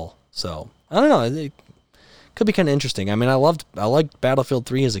playable. So, I don't know, it could be kind of interesting. I mean, I liked Battlefield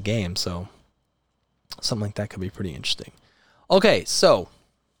 3 as a game, so something like that could be pretty interesting. Okay, so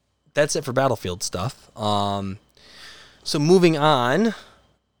that's it for Battlefield stuff. So moving on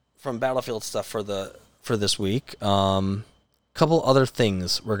from Battlefield stuff for this week, couple other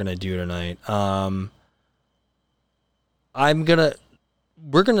things we're gonna do tonight. We're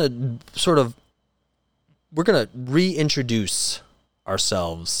gonna reintroduce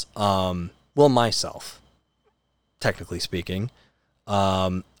ourselves. Well, myself, technically speaking.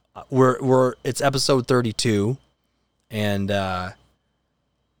 It's episode 32, and the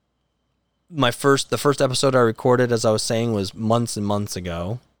first episode I recorded, as I was saying, was months and months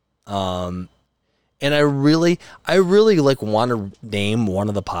ago. And I really like want to name one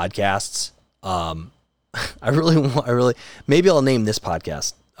of the podcasts. Maybe I'll name this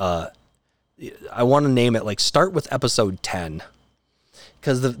podcast. I want to name it like start with episode 10.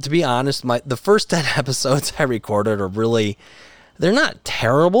 Because to be honest, the first 10 episodes I recorded they're not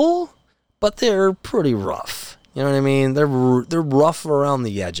terrible, but they're pretty rough. You know what I mean? They're rough around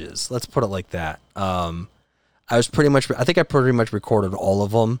the edges. Let's put it like that. I think I pretty much recorded all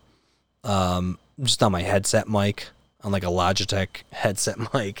of them, just on my headset mic, on like a Logitech headset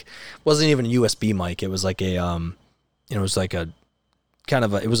mic. It wasn't even a USB mic. It was like it was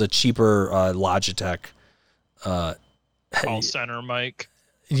a cheaper Logitech call center mic.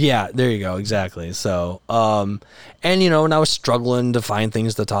 Yeah, there you go. Exactly. So, and when I was struggling to find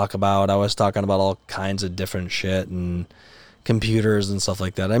things to talk about, I was talking about all kinds of different shit and computers and stuff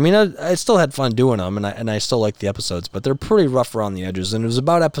like that. I mean, I still had fun doing them, and I still like the episodes, but they're pretty rough around the edges. And it was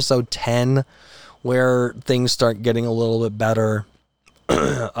about episode 10 where things start getting a little bit better.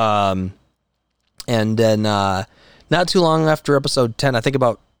 And then not too long after episode 10, I think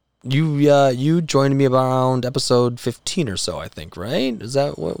about you joined me around episode 15 or so, I think, right? Is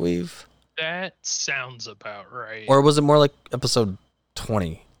that what That sounds about right. Or was it more like episode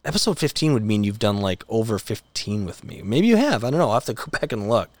 20? Episode 15 would mean you've done like over 15 with me. Maybe you have. I don't know. I'll have to go back and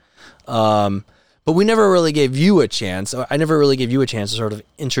look. But we never really gave you a chance. I never really gave you a chance to sort of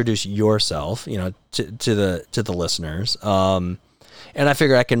introduce yourself, to the listeners. And I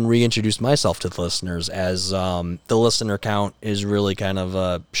figure I can reintroduce myself to the listeners as the listener count is really kind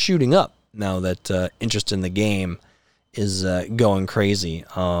of shooting up now that interest in the game is going crazy.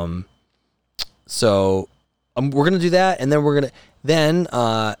 So we're going to do that, and then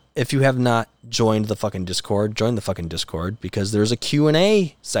if you have not joined the fucking Discord, join the fucking Discord, because there's a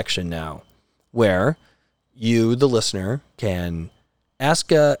Q&A section now where you, the listener, can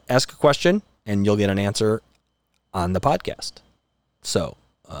ask a question, and you'll get an answer on the podcast. So,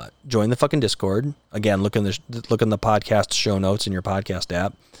 join the fucking Discord. Again, look in the podcast show notes in your podcast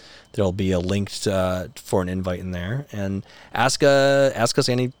app. There'll be a link for an invite in there, and ask us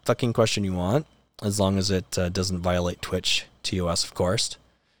any fucking question you want, as long as it doesn't violate Twitch TOS, of course,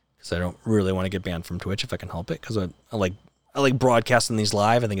 because I don't really want to get banned from Twitch if I can help it, because I like broadcasting these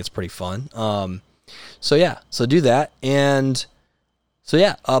live. I think it's pretty fun. So do that, and so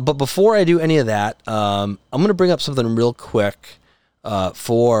yeah. But before I do any of that, I'm gonna bring up something real quick.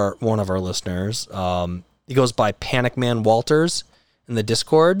 For one of our listeners. He goes by Panic Man Walters in the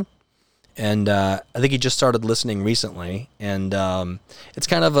Discord, and I think he just started listening recently, and it's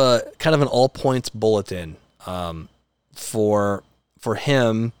kind of an all points bulletin for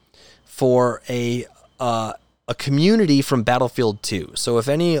him for a community from Battlefield 2. So if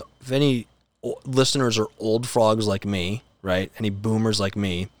any listeners are old frogs like me, right? Any boomers like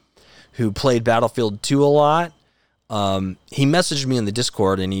me who played Battlefield 2 a lot, he messaged me in the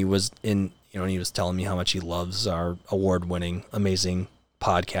Discord, and he was telling me how much he loves our award-winning, amazing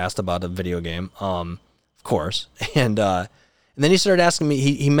podcast about a video game, of course. And then he started asking me.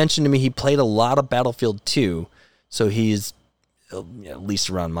 He mentioned to me he played a lot of Battlefield 2, so he's at least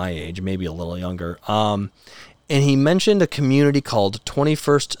around my age, maybe a little younger. And he mentioned a community called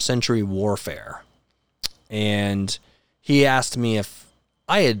 21st Century Warfare. And he asked me if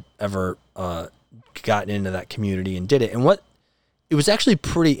I had ever gotten into that community and did it. And it was actually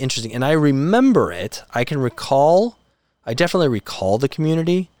pretty interesting. And I remember it. I definitely recall the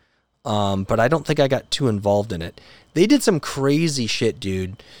community, but I don't think I got too involved in it. They did some crazy shit,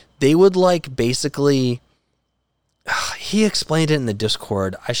 dude. They would basically... He explained it in the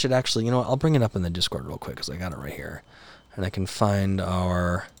Discord. I should actually, I'll bring it up in the Discord real quick because I got it right here. And I can find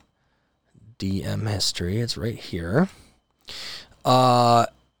our DM history. It's right here. And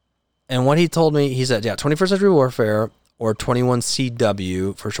what he told me, he said, 21st Century Warfare, or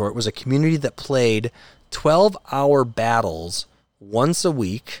 21CW for short, was a community that played 12-hour battles once a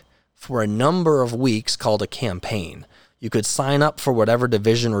week for a number of weeks called a campaign. You could sign up for whatever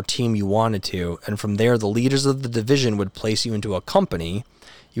division or team you wanted to, and from there, the leaders of the division would place you into a company.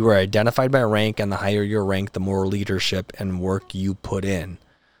 You were identified by rank, and the higher your rank, the more leadership and work you put in.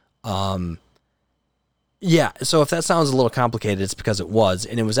 So if that sounds a little complicated, it's because it was,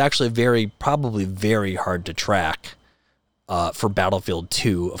 and it was actually probably very hard to track for Battlefield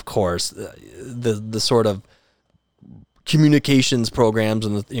 2, of course. The sort of communications programs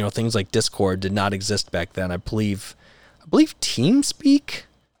and things like Discord did not exist back then. I believe TeamSpeak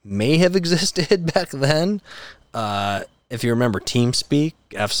may have existed back then. If you remember TeamSpeak,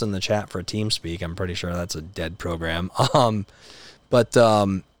 F's in the chat for TeamSpeak. I'm pretty sure that's a dead program. But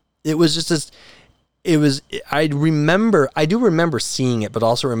it was just I do remember seeing it, but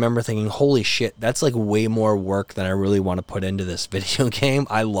also remember thinking, holy shit, that's way more work than I really want to put into this video game.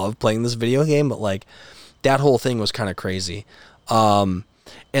 I love playing this video game, but that whole thing was kind of crazy. And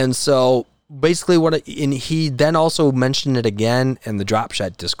so basically and he then also mentioned it again in the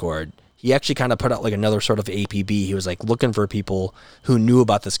Dropshot Discord. He actually kind of put out another sort of APB. He was looking for people who knew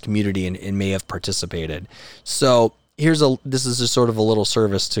about this community and may have participated. So this is just sort of a little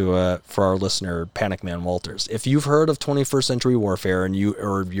service for our listener, Panic Man Walters. If you've heard of 21st Century Warfare and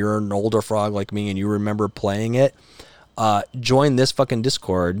you're an older frog like me and you remember playing it, join this fucking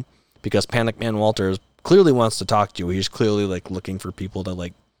Discord, because Panic Man Walters clearly wants to talk to you. He's clearly looking for people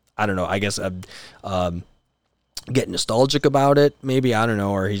to I don't know, I guess get nostalgic about it, maybe, I don't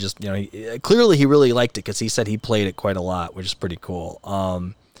know, or he just, clearly he really liked it because he said he played it quite a lot, which is pretty cool.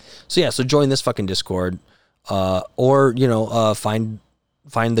 So join this fucking Discord, or find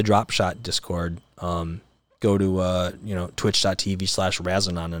the Dropshot Discord. Go to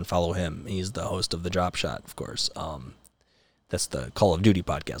twitch.tv/Razanon and follow him. He's the host of the Dropshot, of course. That's the Call of Duty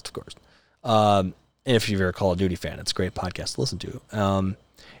podcast, of course. And if you're a Call of Duty fan, it's a great podcast to listen to.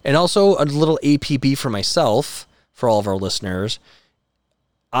 And also a little APB for myself, for all of our listeners.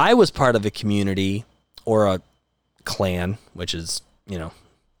 I was part of a community or a clan, which is,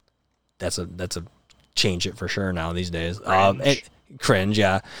 that's a change it for sure now these days. Cringe,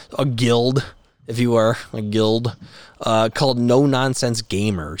 yeah. A guild, if you were, a guild called No Nonsense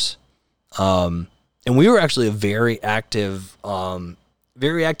Gamers. And we were actually a very active little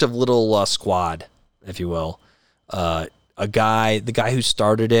squad, if you will. The guy who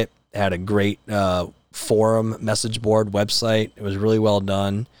started it had a great forum message board website. It was really well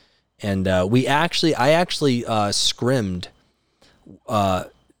done. And I actually scrimmed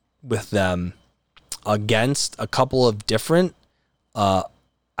with them against a couple of different, I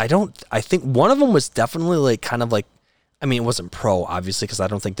think one of them was definitely it wasn't pro, obviously, because I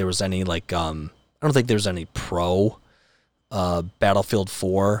don't think there was any pro Battlefield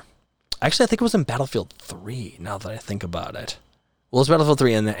 4. Actually, I think it was in Battlefield 3, now that I think about it. Well, it was Battlefield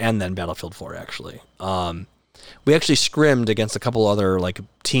 3 and then Battlefield 4, actually. We actually scrimmed against a couple other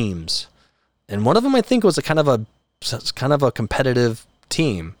teams. And one of them, I think, was a kind of a competitive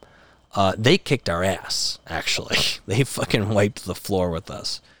team. They kicked our ass, actually. They fucking wiped the floor with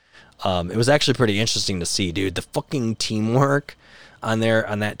us. It was actually pretty interesting to see, dude. The fucking teamwork on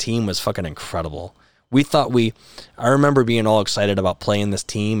that team was fucking incredible. I remember being all excited about playing this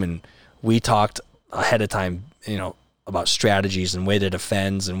team, and we talked ahead of time, about strategies and way to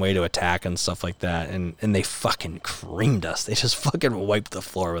defend and way to attack and stuff like that. And they fucking creamed us. They just fucking wiped the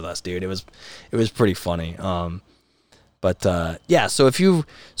floor with us, dude. It was pretty funny. So if you're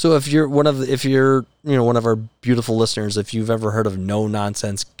one of our beautiful listeners, if you've ever heard of No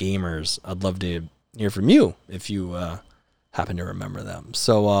Nonsense Gamers, I'd love to hear from you if you happen to remember them.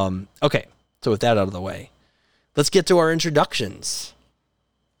 So, okay. So with that out of the way, let's get to our introductions.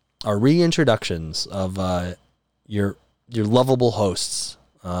 Our reintroductions of your lovable hosts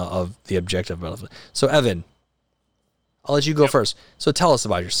of the Objective Battlefield. So Evan, I'll let you go first. So tell us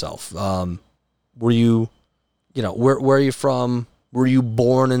about yourself. Were you where are you from? Were you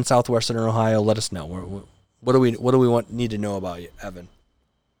born in southwestern Ohio? Let us know. What do we need to know about you, Evan?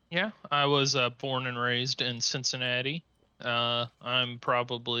 Yeah, I was born and raised in Cincinnati. I'm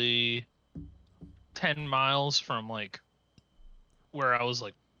probably 10 miles from like where I was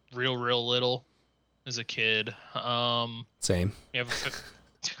like real little as a kid. Same.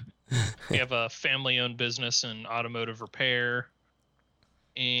 We have a family-owned business in automotive repair,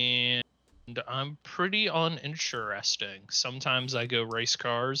 and I'm pretty uninteresting. Sometimes I go race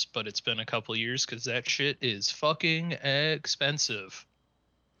cars, but it's been a couple years because that shit is fucking expensive.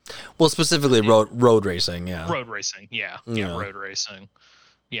 Well, specifically road racing, yeah. Road racing, yeah, road racing.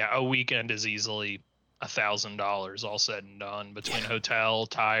 Yeah, a weekend is easily $1,000 all said and done between hotel,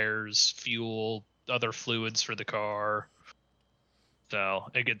 tires, fuel, other fluids for the car. So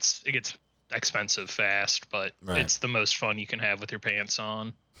it gets expensive fast, but it's the most fun you can have with your pants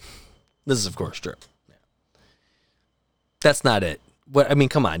on. This is of course true. Yeah. That's not it.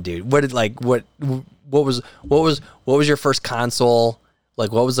 Come on, dude. What was your first console?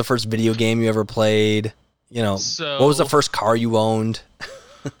 Like, what was the first video game you ever played? What was the first car you owned?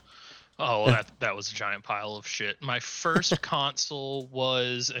 Oh, well, that was a giant pile of shit. My first console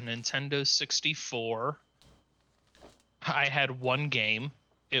was a Nintendo 64. I had one game.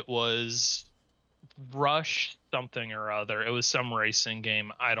 It was Rush something or other. It was some racing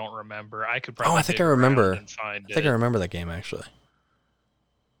game. I don't remember. I could probably. I think I remember. I think I remember that game actually.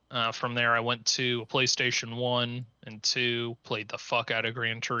 From there, I went to PlayStation 1 and 2. Played the fuck out of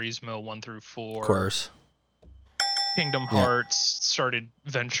Gran Turismo 1 through 4. Of course. Kingdom Hearts, started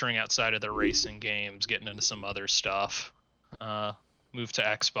venturing outside of the racing games, getting into some other stuff. Moved to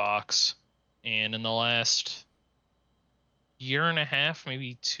Xbox, and in the last year and a half,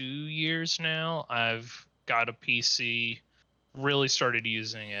 maybe 2 years now, I've got a PC. Really started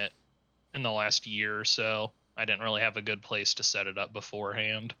using it in the last year or so. I didn't really have a good place to set it up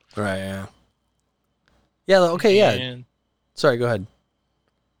beforehand. Right, yeah. Yeah, okay, yeah. Sorry, go ahead.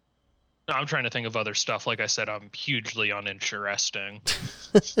 I'm trying to think of other stuff. Like I said, I'm hugely uninteresting.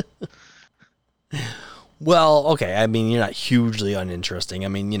 Well, okay. You're not hugely uninteresting.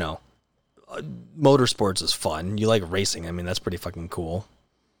 Motorsports is fun. You like racing. That's pretty fucking cool.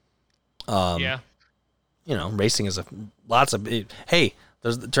 Yeah. Racing is hey,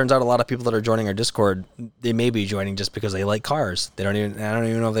 it turns out a lot of people that are joining our Discord, they may be joining just because they like cars. I don't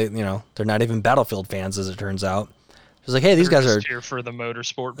even know if they're not even Battlefield fans, as it turns out. It's like, hey, these guys are here for the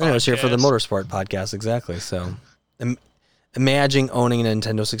motorsport podcast. Yeah, it's here for the motorsport podcast, exactly. So, imagine owning a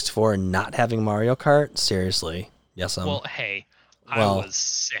Nintendo 64 and not having Mario Kart. Seriously, yes. Well, hey, I was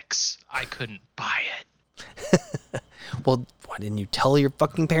 6. I couldn't buy it. Well, why didn't you tell your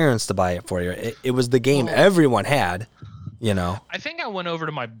fucking parents to buy it for you? It was the game everyone had. I think I went over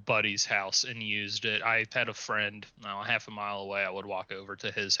to my buddy's house and used it. I had a friend, half a mile away. I would walk over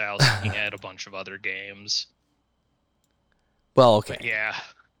to his house. And he had a bunch of other games. Well, okay. But yeah.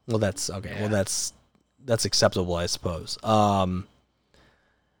 Well, that's okay. Yeah. Well, that's acceptable, I suppose.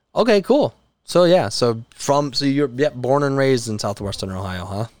 Okay, cool. So yeah, so you're born and raised in southwestern Ohio,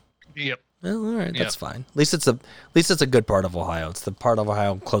 huh? Yep. Well, all right, that's fine. At least it's a good part of Ohio. It's the part of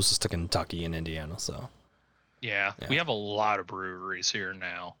Ohio closest to Kentucky and Indiana, so. Yeah, we have a lot of breweries here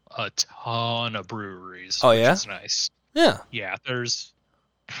now. A ton of breweries. Oh, yeah? Which is nice. Yeah. Yeah, there's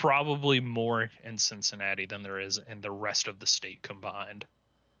probably more in Cincinnati than there is in the rest of the state combined.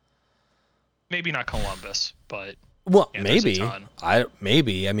 Maybe not Columbus, but maybe.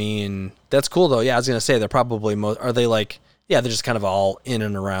 That's cool though. Yeah, I was gonna say they're probably are they like they're just kind of all in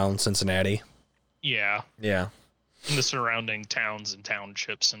and around Cincinnati. Yeah. Yeah. And the surrounding towns and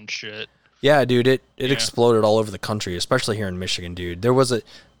townships and shit. Yeah, dude, it exploded all over the country, especially here in Michigan, dude. There was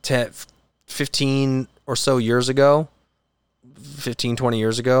 15 or so years ago, 15, 20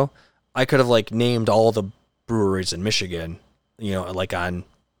 years ago, I could have named all the breweries in Michigan, on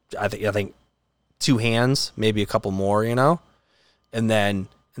I think two hands, maybe a couple more, and then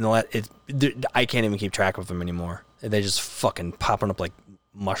I can't even keep track of them anymore. They just fucking popping up like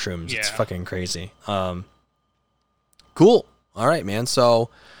mushrooms. Yeah. It's fucking crazy. Cool. All right, man. So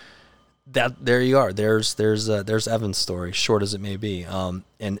there you are. There's Evan's story, short as it may be,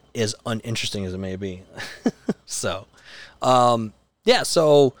 and as uninteresting as it may be. So,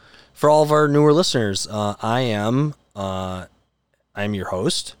 So for all of our newer listeners, I am your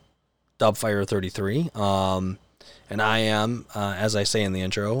host, Dubfire33, and I am, as I say in the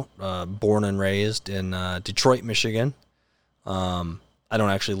intro, born and raised in Detroit, Michigan. I don't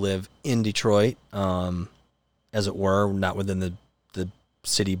actually live in Detroit, as it were, not within the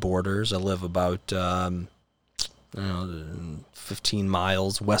city borders. I live about 15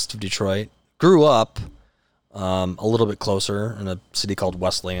 miles west of Detroit. Grew up a little bit closer in a city called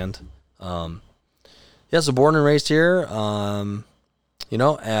Westland. So born and raised here.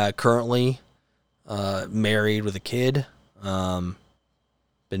 Currently married with a kid.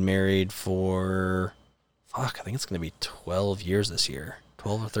 Been married for, I think it's going to be 12 years this year.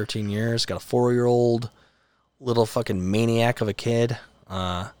 12 or 13 years. Got a 4-year-old little fucking maniac of a kid.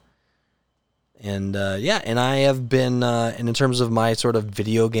 And I have been, and in terms of my sort of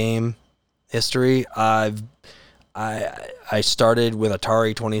video game history, I started with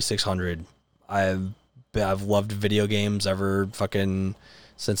Atari 2600. I've loved video games ever fucking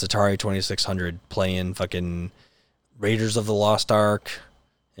since Atari 2600, playing fucking Raiders of the Lost Ark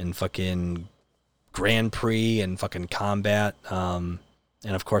and fucking Grand Prix and fucking Combat. And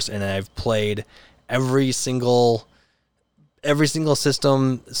of course, and I've played every single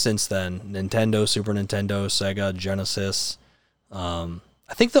system since then. Nintendo, Super Nintendo, Sega, Genesis. I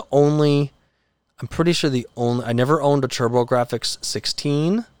never owned a TurboGrafx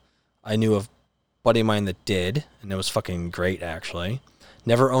 16. I knew a buddy of mine that did, and it was fucking great, actually.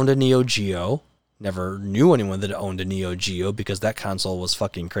 Never owned a Neo Geo. Never knew anyone that owned a Neo Geo because that console was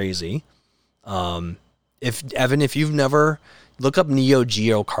fucking crazy. If you've never, look up Neo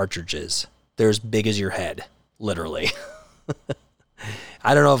Geo cartridges. They're as big as your head, literally.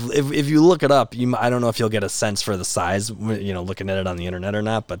 I don't know if you look it up, I don't know if you'll get a sense for the size, looking at it on the internet or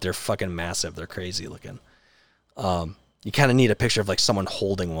not, but they're fucking massive. They're crazy looking. You kind of need a picture of like someone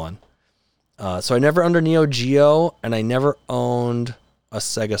holding one. So I never owned a Neo Geo, and I never owned a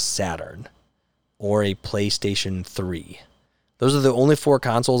Sega Saturn or a PlayStation 3. Those are the only 4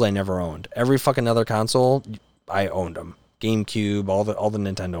 consoles I never owned. Every fucking other console, I owned them. GameCube, all the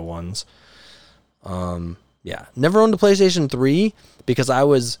Nintendo ones. Never owned a PlayStation 3 because I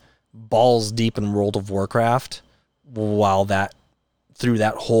was balls deep in World of Warcraft through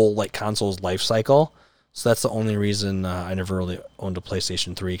that whole like console's life cycle. So that's the only reason I never really owned a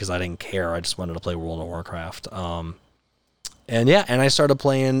PlayStation 3, because I didn't care. I just wanted to play World of Warcraft. And I started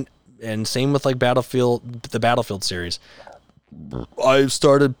playing, and same with like the Battlefield series. I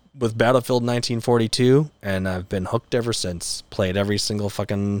started with Battlefield 1942, and I've been hooked ever since. Played every single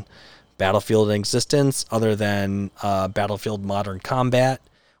fucking Battlefield in existence, other than Battlefield Modern Combat,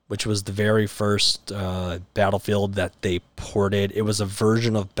 which was the very first Battlefield that they ported. It was a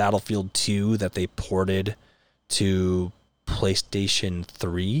version of Battlefield 2 that they ported to PlayStation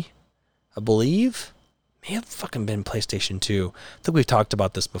 3, I believe. May have fucking been PlayStation 2. I think we've talked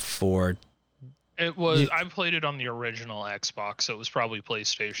about this before. It was. I played it on the original Xbox, so it was probably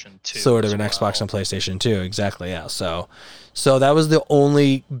PlayStation 2. So it would have been Xbox and PlayStation 2, exactly. Yeah. So that was the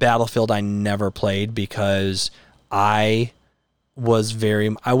only Battlefield I never played because I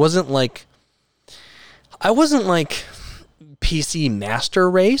wasn't like PC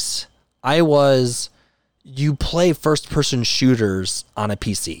Master Race. You play first person shooters on a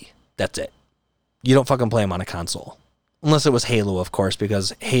PC. That's it. You don't fucking play them on a console. Unless it was Halo, of course,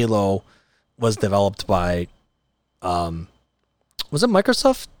 because Halo was developed by, was it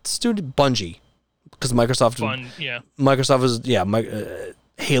Microsoft Studio? Bungie. Because Microsoft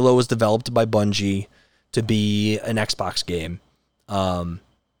Halo was developed by Bungie to be an Xbox game.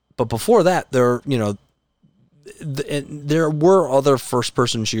 But before that, there were other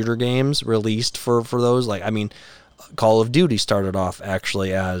first-person shooter games released for those. Like, I mean, Call of Duty started off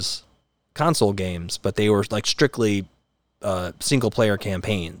actually as console games, but they were like strictly single-player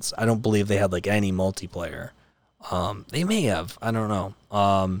campaigns. I don't believe they had like any multiplayer. They may have. I don't know.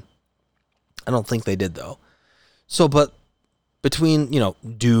 I don't think they did though. So, but between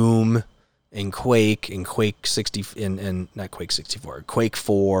Doom and Quake 60 and not Quake 64, Quake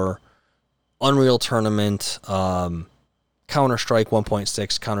 4, Unreal Tournament, Counter-Strike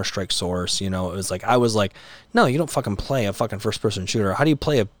 1.6, Counter-Strike Source, it was like, I was like, no, you don't fucking play a fucking first-person shooter. How do you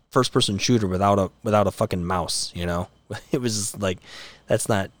play a first-person shooter without a fucking mouse, It was just like,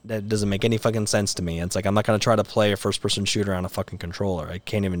 that doesn't make any fucking sense to me. It's like, I'm not going to try to play a first-person shooter on a fucking controller. I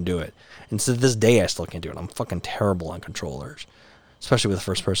can't even do it. And to this day, I still can't do it. I'm fucking terrible on controllers, especially with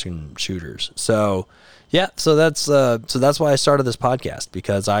first-person shooters. So, yeah, so that's why I started this podcast,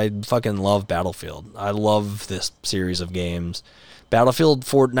 because I fucking love Battlefield. I love this series of games. Battlefield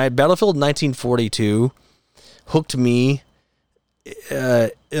 1942 hooked me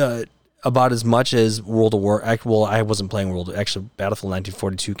about as much as World of War. Well, I wasn't playing actually, Battlefield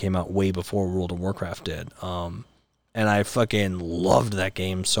 1942 came out way before World of Warcraft did. And I fucking loved that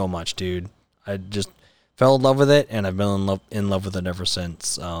game so much, dude. I just fell in love with it, and I've been in love with it ever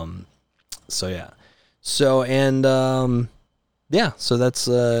since. So yeah. So that's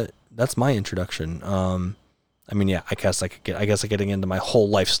my introduction. I mean, yeah, I guess I could get into my whole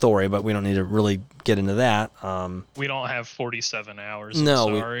life story, but we don't need to really get into that. We don't have 47 hours. No,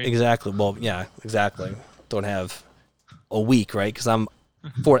 I'm sorry. exactly. Well, yeah, exactly. Don't have a week, right? Because I'm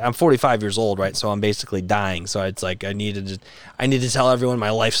 45 years old, right? So I'm basically dying. So it's like I need to tell everyone my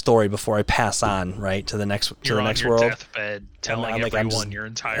life story before I pass on, right, to the next You're the on next your world. deathbed telling I'm everyone your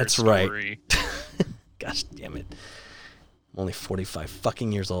entire that's story. Right. Gosh damn it! I'm only 45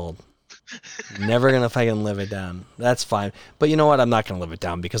 fucking years old. Never gonna fucking live it down. That's fine. But you know what? I'm not gonna live it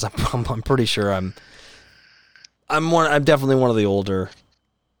down because I'm pretty sure I'm definitely one of the older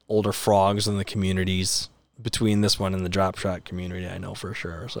frogs in the communities between this one and the Drop Shot community. I know for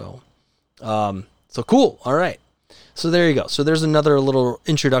sure. So cool. All right. So there you go. So there's another little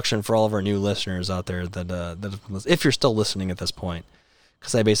introduction for all of our new listeners out there that if you're still listening at this point,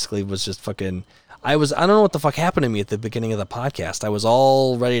 because I basically was just fucking. I don't know what the fuck happened to me at the beginning of the podcast. I was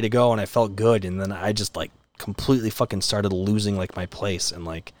all ready to go and I felt good, and then I just like completely fucking started losing like my place and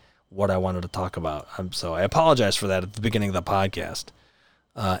like what I wanted to talk about. So I apologize for that at the beginning of the podcast.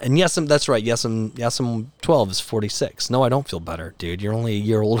 And yes, that's right. Yes, I'm 12 is 46. No, I don't feel better, dude. You're only a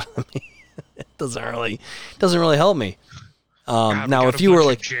year older than me. It doesn't really help me. God, now if you were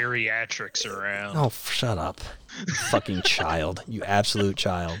like geriatrics around. Oh, shut up, you fucking child, you absolute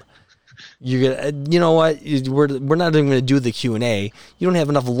child. You know what? We're not even going to do the Q&A. You don't have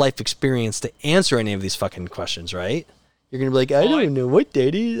enough life experience to answer any of these fucking questions, right? You're going to be like, I don't know what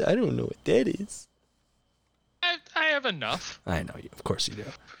that is. I don't know what that is. I have enough. I know you. Of course you do.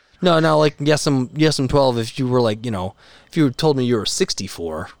 No, like yes, I'm 12. If you were like, if you told me you were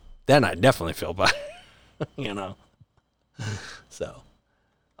 64, then I'd definitely feel better. So,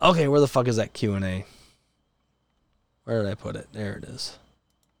 okay, where the fuck is that Q&A? Where did I put it? There it is.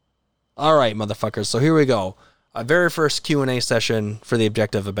 All right, motherfuckers. So here we go. Our very first Q&A session for the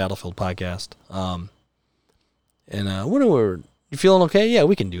Objective of Battlefield podcast. You feeling okay? Yeah,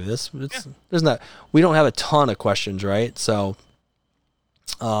 we can do this. We don't have a ton of questions, right? So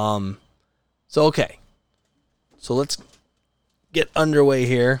okay. So let's get underway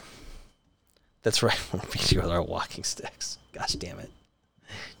here. That's right. We'll beat you with our walking sticks. Gosh damn it.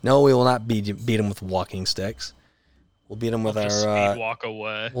 No, we will not beat them with walking sticks. We'll beat them with our speed walk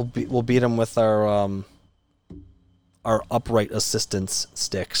away. We'll beat them with our upright assistance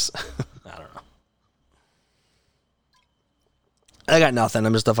sticks. I don't know. I got nothing.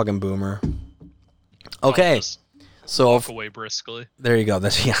 I'm just a fucking boomer. Okay, so walk away briskly. There you go.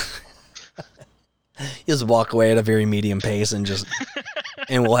 That's yeah. You just walk away at a very medium pace and just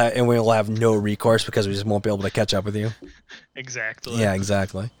and we'll have no recourse because we just won't be able to catch up with you. Exactly. Yeah,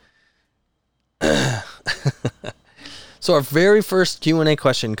 exactly. So our very first Q&A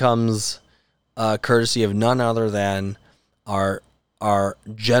question comes courtesy of none other than our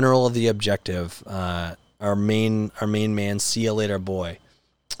general of the Objective, our main man, See Ya Later Boy.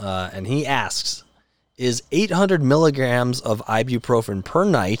 And he asks, is 800 milligrams of ibuprofen per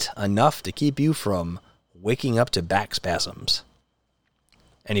night enough to keep you from waking up to back spasms?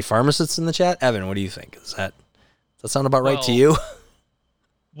 Any pharmacists in the chat? Evan, what do you think? Does that sound about right to you?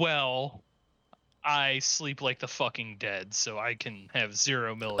 Well, I sleep like the fucking dead, so I can have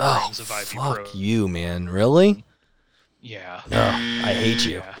 0 milligrams of ibuprofen. Fuck you, man. Really? Yeah. I hate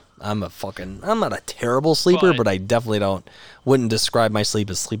you. Yeah. I'm not a terrible sleeper, but I definitely wouldn't describe my sleep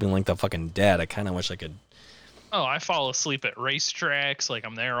as sleeping like the fucking dead. I kind of wish I could. Oh, I fall asleep at racetracks. Like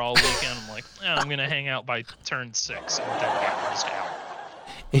I'm there all weekend. I'm like, I'm going to hang out by turn 6 and then get rest out.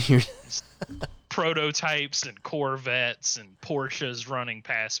 And you're prototypes and Corvettes and Porsches running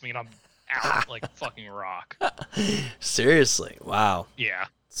past me, and I'm out like fucking rock. Seriously? Wow. Yeah.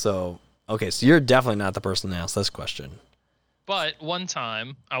 So, okay, so you're definitely not the person to ask this question. But one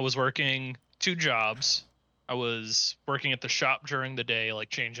time, I was working 2 jobs. I was working at the shop during the day, like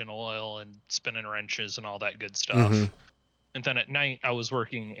changing oil and spinning wrenches and all that good stuff. Mm-hmm. And then at night, I was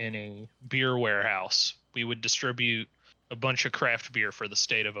working in a beer warehouse. We would distribute a bunch of craft beer for the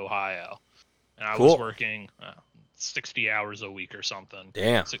state of Ohio. And I was working 60 hours a week or something.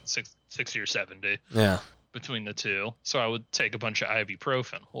 Damn. 60 or 70. Yeah. Between the two. So I would take a bunch of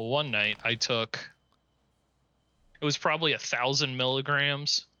ibuprofen. Well, one night I took, it was probably 1,000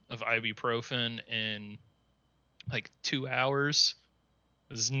 milligrams of ibuprofen in like 2 hours.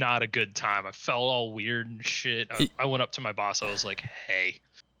 It was not a good time. I felt all weird and shit. I went up to my boss. I was like, hey,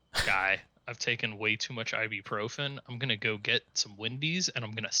 guy, I've taken way too much ibuprofen. I'm going to go get some Wendy's and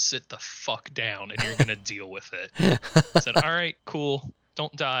I'm going to sit the fuck down and you're going to deal with it. I said, all right, cool.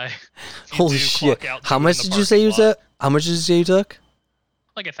 Don't die. Holy shit. How much did you say you took? How much did you say you took?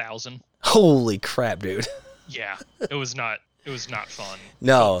 Like 1,000. Holy crap, dude. Yeah. It was not fun.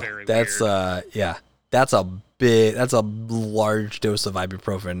 No, that's weird. yeah. That's a That's a large dose of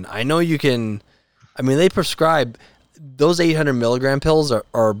ibuprofen. I know you can. I mean, they prescribe those 800 milligram pills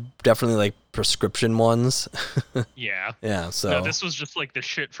are definitely like prescription ones. Yeah. Yeah. So no, this was just like the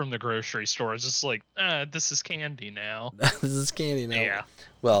shit from the grocery store. It's just like, this is candy now. this is candy now. Yeah.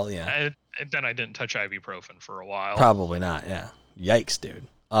 Well, yeah. Then I didn't touch ibuprofen for a while. Probably not. Yeah. Yikes, dude.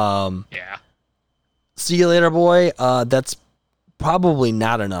 Yeah. See you later, boy. That's probably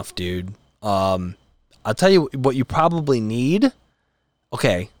not enough, dude. I'll tell you what you probably need.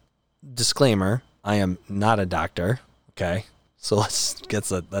 Okay. Disclaimer. I am not a doctor. Okay. So let's get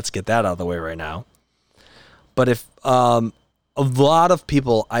that out of the way right now. But if a lot of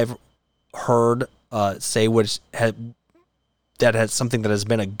people I've heard say that has something that has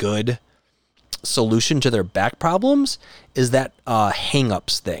been a good solution to their back problems is that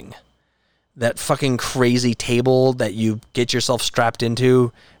hang-ups thing. That fucking crazy table that you get yourself strapped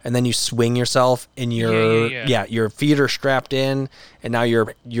into and then you swing yourself and your feet are strapped in and now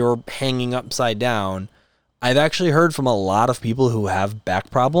you're hanging upside down. I've actually heard from a lot of people who have back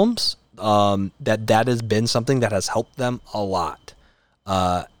problems that has been something that has helped them a lot.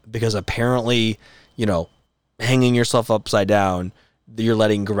 Because apparently, hanging yourself upside down, you're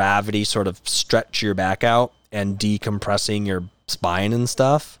letting gravity sort of stretch your back out and decompressing your spine and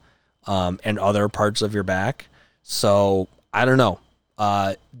stuff, and other parts of your back. So I don't know.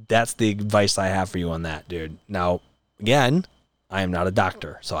 That's the advice I have for you on that, dude. Now, again, I am not a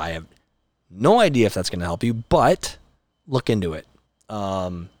doctor, so I have no idea if that's going to help you, but look into it.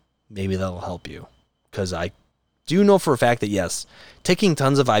 Maybe that'll help you, because I do know for a fact that, yes, taking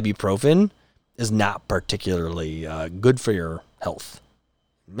tons of ibuprofen is not particularly good for your health.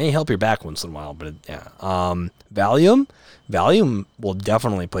 It may help your back once in a while, but yeah. Valium will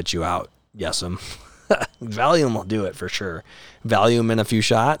definitely put you out. Yes, Valium will do it for sure. Valium in a few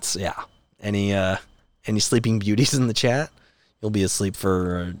shots, yeah. Any sleeping beauties in the chat? You'll be asleep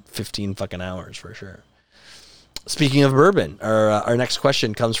for 15 fucking hours for sure. Speaking of bourbon, our next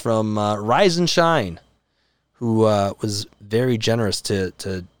question comes from Rise and Shine, who was very generous to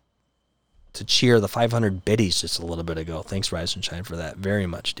cheer the 500 biddies just a little bit ago. Thanks, Rise and Shine, for that very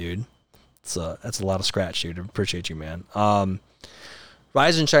much, dude. That's a lot of scratch, dude. I appreciate you, man.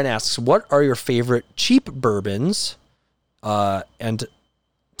 Rise and Shine asks, what are your favorite cheap bourbons and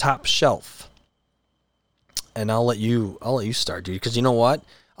top shelf? And I'll let you start, dude, because you know what?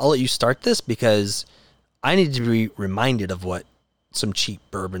 I'll let you start this because I need to be reminded of what some cheap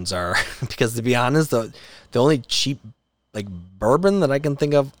bourbons are. Because to be honest, the only cheap like bourbon that I can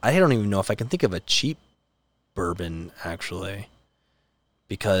think of, I don't even know if I can think of a cheap bourbon actually.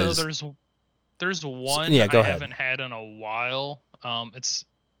 Because there's one go I ahead. haven't had in a while. It's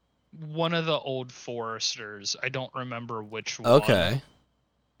one of the Old Foresters. I don't remember which one. Okay.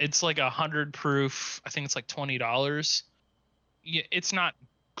 It's like 100 proof. I think it's like $20. Yeah, it's not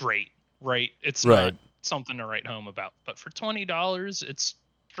great, right? It's not something to write home about. But for $20, it's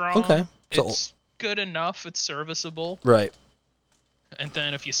strong. Okay. So, it's good enough. It's serviceable. Right. And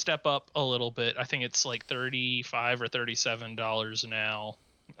then if you step up a little bit, I think it's like $35 or $37 now.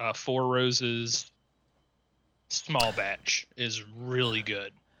 Four Roses small batch is really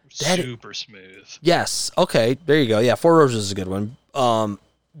good. Super smooth. Yes. Okay. There you go. Yeah. Four Roses is a good one.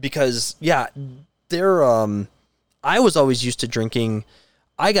 Because yeah, they're I was always used to drinking.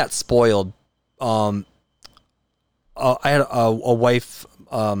 I got spoiled. I had a wife,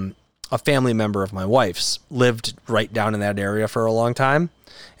 a family member of my wife's lived right down in that area for a long time,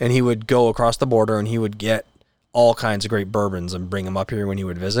 and he would go across the border and he would get all kinds of great bourbons and bring them up here when he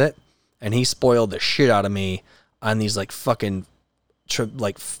would visit, and he spoiled the shit out of me on these like fucking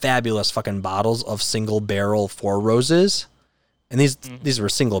like fabulous fucking bottles of single barrel Four Roses. And these were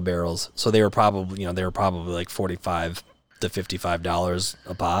single barrels, so they were probably like $45 to $55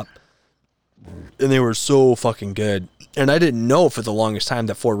 a pop, and they were so fucking good. And I didn't know for the longest time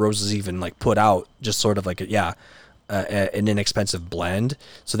that Four Roses even like put out just sort of like an inexpensive blend.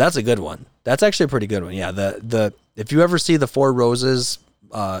 So that's a good one. That's actually a pretty good one. Yeah, the if you ever see the Four Roses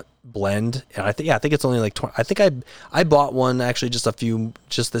blend, and I think it's only like 20. I think I bought one actually just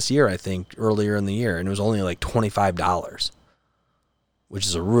this year. I think earlier in the year, and it was only like $25. Which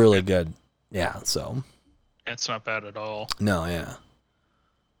is a really good, so. It's not bad at all. No, yeah.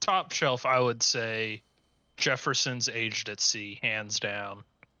 Top shelf, I would say Jefferson's Aged at Sea, hands down.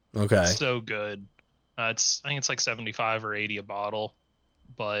 Okay. It's so good. I think it's like 75 or 80 a bottle,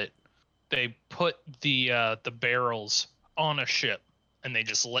 but they put the barrels on a ship and they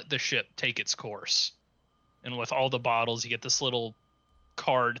just let the ship take its course. And with all the bottles, you get this little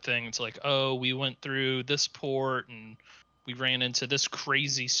card thing. It's like, oh, we went through this port and we ran into this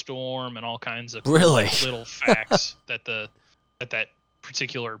crazy storm and all kinds of Really? little facts that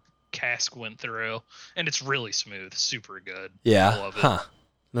particular cask went through, and it's really smooth, super good. Yeah. I love it. Huh.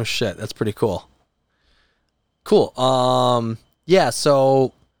 No shit. That's pretty cool. Cool. Yeah.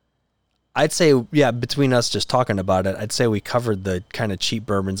 So I'd say, yeah, between us just talking about it, I'd say we covered the kind of cheap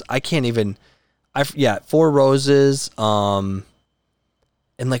bourbons. I can't even. Four Roses. And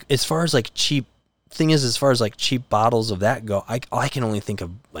like as far as like cheap thing is, as far as like cheap bottles of that go, I can only think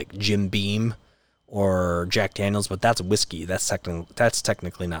of like Jim Beam or Jack Daniels, but that's whiskey. That's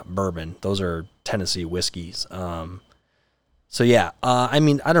technically not bourbon. Those are Tennessee whiskeys. So yeah, I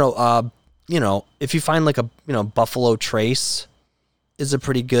mean, I don't know. You know, if you find like a, you know, Buffalo Trace is a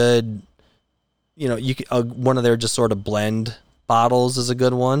pretty good, you know, you can, one of their just sort of blend bottles is a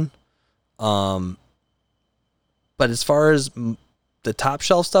good one. But as far as the top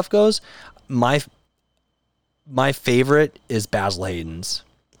shelf stuff goes, my favorite is Basil Hayden's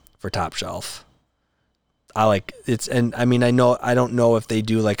for top shelf. I like it's, and I mean, I don't know if they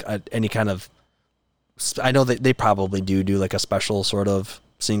do like any kind of, I know that they probably do like a special sort of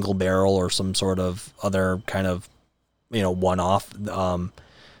single barrel or some sort of other kind of, you know, one-off.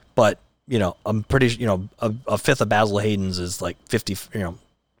 But you know, I'm pretty, you know, a fifth of Basil Hayden's is like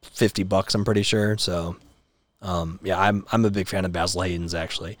 $50, I'm pretty sure. So, yeah, I'm a big fan of Basil Hayden's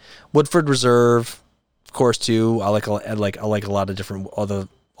actually. Woodford Reserve, of course, too. I like a lot of different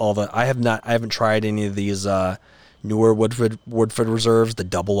I haven't tried any of these newer Woodford Reserves, the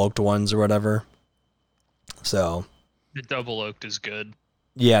double oaked ones or whatever. So the double oaked is good.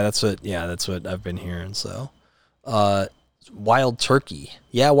 Yeah, that's what I've been hearing. So, Wild Turkey.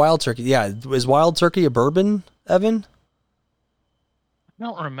 Yeah, Wild Turkey. Yeah, is Wild Turkey a bourbon, Evan? I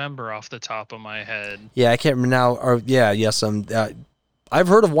don't remember off the top of my head. Yeah, I can't remember now. Or yes, I've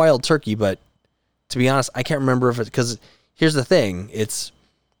heard of Wild Turkey, but to be honest, I can't remember if it, because here's the thing: if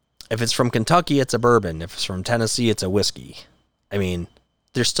it's from Kentucky, it's a bourbon. If it's from Tennessee, it's a whiskey. I mean,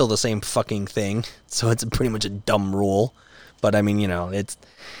 they're still the same fucking thing, so it's pretty much a dumb rule. But I mean, you know, it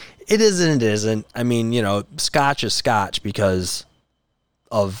is and it isn't. I mean, you know, Scotch is Scotch because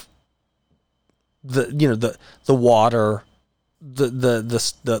of the water,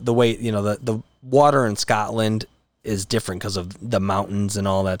 the way, you know, the water in Scotland is different because of the mountains and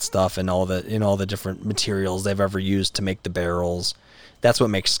all that stuff and all the different materials they've ever used to make the barrels. That's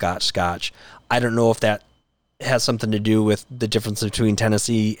what makes Scotch. I don't know if that has something to do with the difference between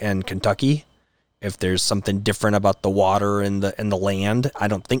Tennessee and Kentucky. If there's something different about the water and the land, I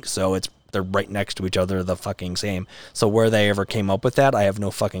don't think so. They're right next to each other, the fucking same. So where they ever came up with that, I have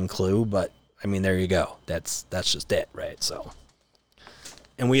no fucking clue. But I mean, there you go. That's just it, right? So,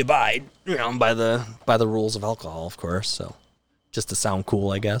 and we abide, you know, by the rules of alcohol, of course. So, just to sound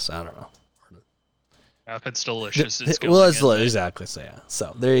cool, I guess. I don't know. If it's delicious, it's going. Well, it's exactly. So yeah.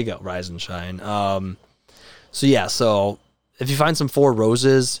 So there you go. Rise and shine. So yeah. So if you find some Four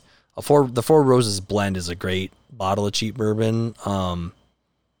Roses. The Four Roses blend is a great bottle of cheap bourbon. And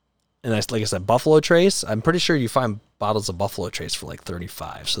like I said, Buffalo Trace, I'm pretty sure you find bottles of Buffalo Trace for like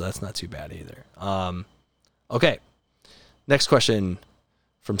 $35, so that's not too bad either. Okay. Next question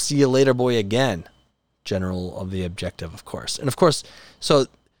from See You Later Boy again. General of the Objective, of course. And of course, so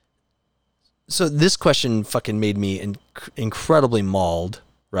this question fucking made me incredibly mauled,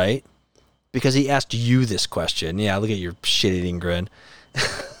 right? Because he asked you this question. Yeah, look at your shit-eating grin.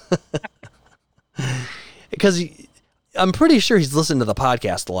 Because I'm pretty sure he's listened to the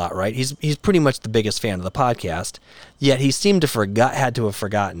podcast a lot, right? He's pretty much the biggest fan of the podcast. Yet he seemed to had to have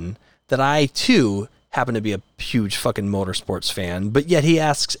forgotten that I too happen to be a huge fucking motorsports fan. But yet he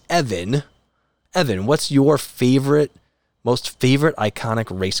asks Evan, what's your most favorite iconic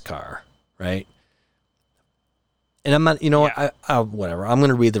race car, right? And I'm not, you know, yeah. Whatever. I'm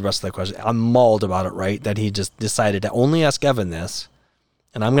going to read the rest of the question. I'm mauled about it, right? That he just decided to only ask Evan this.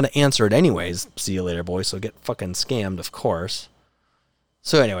 And I'm going to answer it anyways. See you later, boy. So get fucking scammed, of course.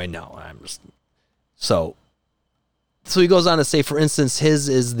 So anyway, no, I'm just... So he goes on to say, for instance, his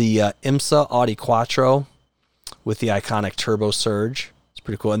is the IMSA Audi Quattro with the iconic turbo surge. It's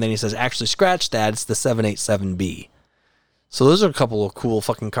pretty cool. And then he says, actually, scratch that. It's the 787B. So those are a couple of cool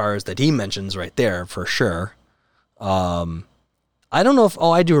fucking cars that he mentions right there, for sure. I don't know if...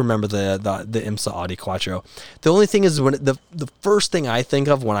 Oh, I do remember the IMSA Audi Quattro. The only thing is, when the first thing I think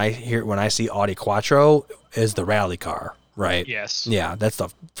of when I see Audi Quattro is the rally car, right? Yes. Yeah, that's the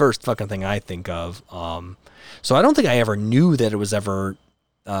first fucking thing I think of. So I don't think I ever knew that it was ever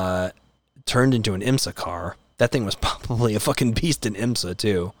turned into an IMSA car. That thing was probably a fucking beast in IMSA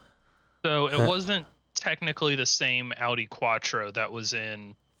too. So it wasn't technically the same Audi Quattro that was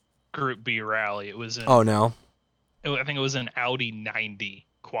in Group B Rally. It was in... Oh, no? I think it was an Audi 90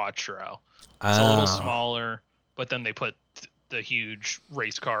 Quattro. It's a little smaller, but then they put the huge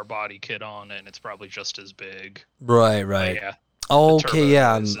race car body kit on it, and it's probably just as big. Right. Yeah. Okay,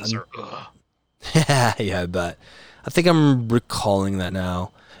 yeah. Yeah, I bet. I think I'm recalling that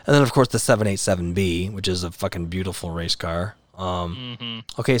now. And then, of course, the 787B, which is a fucking beautiful race car.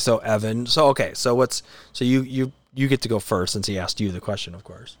 Okay, so Evan. So you get to go first since he asked you the question, of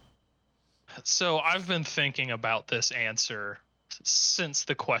course. So I've been thinking about this answer since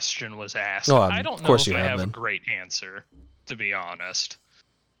the question was asked. Oh, I don't know if I have a great answer, to be honest.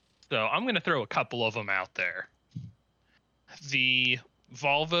 So I'm going to throw a couple of them out there. The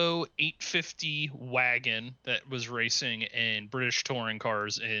Volvo 850 wagon that was racing in British touring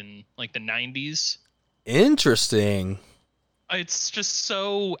cars in like the 90s. Interesting. It's just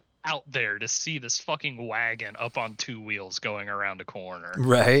so out there to see this fucking wagon up on two wheels going around a corner.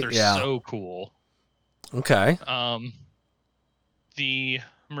 Right. They're so cool. Okay. The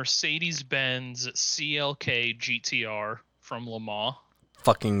Mercedes-Benz CLK GTR from Le Mans.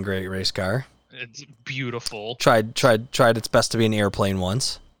 Fucking great race car. It's beautiful. Tried its best to be an airplane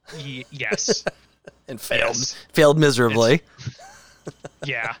once. Yes. And failed. Yes. Failed miserably.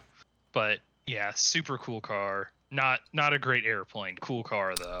 Yeah. But yeah, super cool car. Not a great airplane. Cool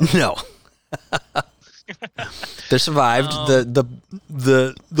car though. No. They survived.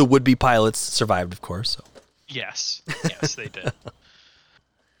 The would-be pilots survived, of course. So. Yes, they did.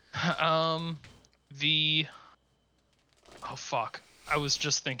 Oh fuck. I was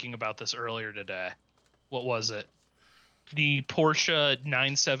just thinking about this earlier today. What was it? The Porsche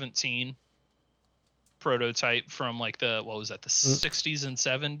 917 prototype from like the 60s and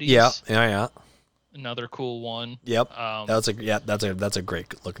 70s. Yeah. Another cool one. Yep. That's a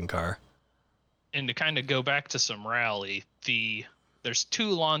great looking car. And to kind of go back to some rally, there's two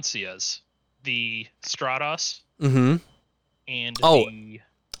Lancias, the Stratos, and the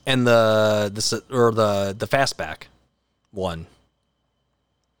fastback one.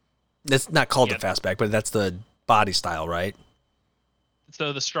 It's not called the fastback, but that's the body style, right?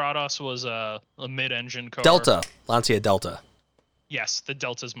 So the Stratos was a mid-engine car. Delta, Lancia Delta. Yes, the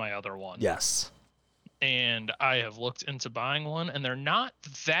Delta's my other one. Yes. And I have looked into buying one, and they're not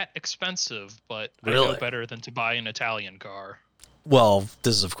that expensive, but really? I know better than to buy an Italian car. Well,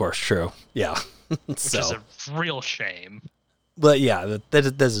 this is of course true. Yeah. Which is a real shame. But yeah,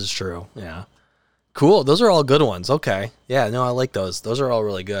 this is true. Yeah. Cool. Those are all good ones. Okay. Yeah, no, I like those. Those are all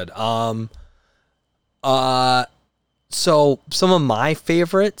really good. So some of my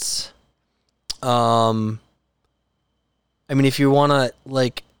favorites, I mean, if you want to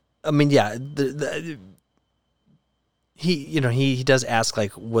he does ask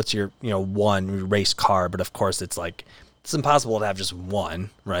like, what's your, one race car, but of course it's like, it's impossible to have just one,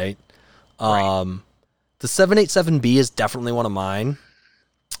 right? Right. The 787B is definitely one of mine.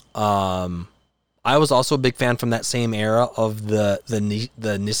 I was also a big fan from that same era of the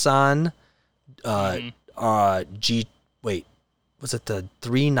Nissan was it the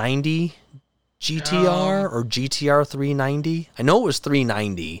 390 GTR or GTR 390? I know it was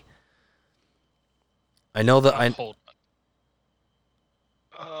 390. I know that hold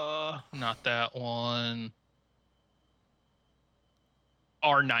on. Not that one.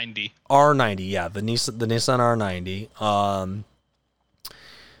 R90. R90, yeah, the Nissan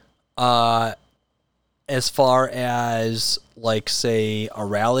R90. As far as like say a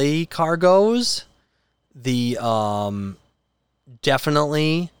rally car goes, the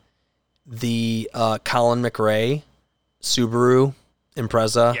definitely the Colin McRae Subaru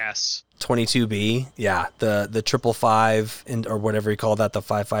Impreza. Yes. 22B, yeah, the 555 or whatever you call that, the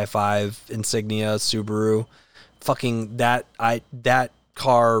 555 Insignia Subaru, fucking that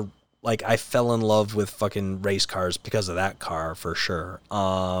car, like I fell in love with fucking race cars because of that car for sure.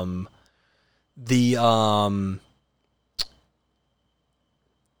 The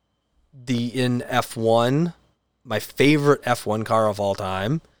in F1, my favorite F1 car of all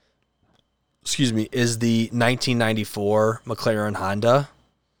time, is the 1994 McLaren Honda.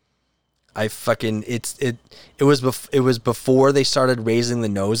 It was before they started raising the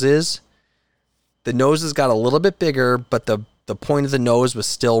noses. The noses got a little bit bigger, but the point of the nose was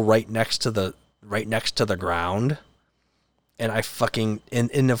still right next to the ground. And I fucking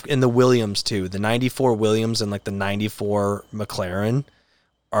in the Williams too. The 94 Williams and like the 94 McLaren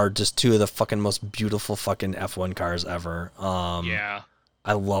are just two of the fucking most beautiful fucking F1 cars ever. Yeah.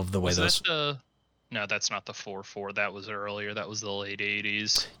 I love the way those. No, that's not the 4.4. That was earlier. That was the late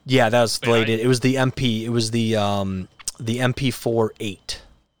 80s. Yeah, that was late. It was the MP. It was the MP 4.8.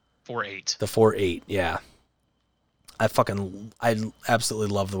 4.8. The 4.8. Yeah. I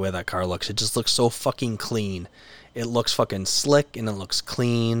absolutely love the way that car looks. It just looks so fucking clean. It looks fucking slick and it looks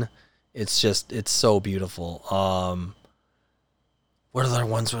clean. It's so beautiful. What other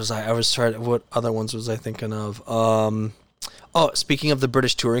ones was what other ones was I thinking of? Speaking of the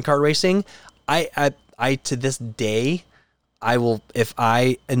British touring car racing, I to this day, I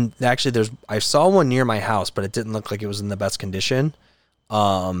saw one near my house, but it didn't look like it was in the best condition.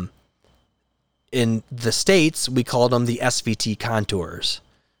 In the States, we called them the SVT Contours.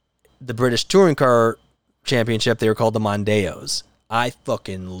 The British Touring Car Championship, they were called the Mondeos. I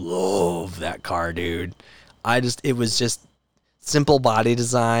fucking love that car, dude. It was just simple body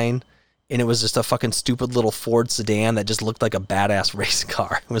design, and it was just a fucking stupid little Ford sedan that just looked like a badass race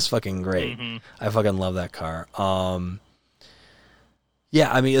car. It was fucking great. Mm-hmm. I fucking love that car. Yeah,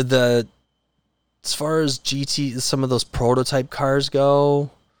 I mean, as far as some of those prototype cars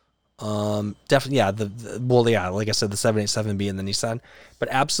go, definitely, yeah, like I said, the 787B and the Nissan, but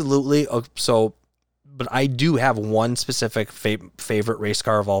absolutely. But I do have one specific favorite race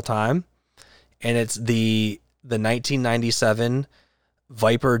car of all time, and it's the 1997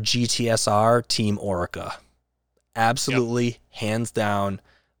 Viper GTSR Team Orica. Absolutely, hands down,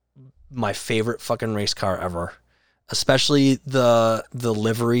 my favorite fucking race car ever. Especially the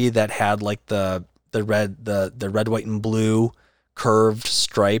livery that had like the red, white, and blue curved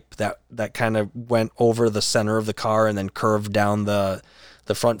stripe that kind of went over the center of the car and then curved down the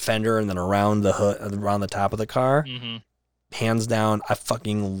front fender and then around the hood, around the top of the car. Mm-hmm. Hands down, I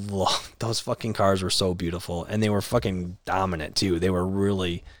fucking love those fucking cars. Were so beautiful, and they were fucking dominant too. They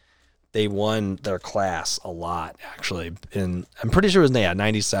won their class a lot, actually. And I'm pretty sure it was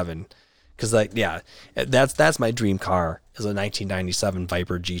 97. Because that's my dream car, is a 1997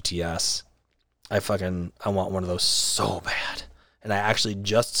 Viper GTS. I want one of those so bad. And I actually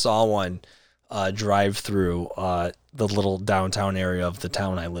just saw one drive through the little downtown area of the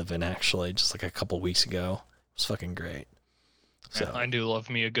town I live in, actually, just like a couple weeks ago. It was fucking great. So, yeah, I do love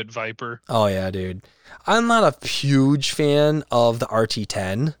me a good Viper. Oh yeah, dude. I'm not a huge fan of the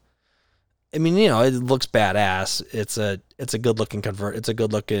RT10. I mean, it looks badass. It's a good looking It's a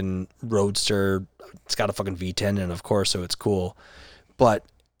good looking roadster. It's got a fucking V10 in it, of course, so it's cool. But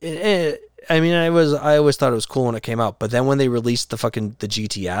I always thought it was cool when it came out. But then when they released the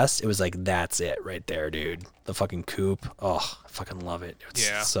GTS, it was like, that's it right there, dude. The fucking coupe. Oh, I fucking love it.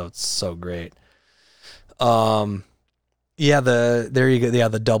 It's so great. Yeah, there you go. Yeah,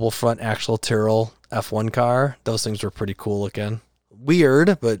 the double front axle Tyrrell F1 car. Those things were pretty cool looking.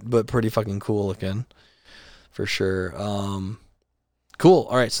 Weird, but pretty fucking cool looking, for sure. Cool.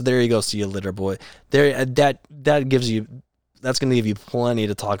 All right, so there you go. See you later, boy. There, that's gonna give you plenty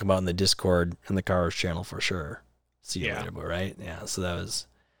to talk about in the Discord and the Cars channel for sure. See you later, boy. Right? Yeah. So that was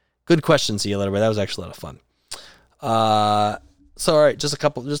good question. See you later, boy. That was actually a lot of fun. So all right,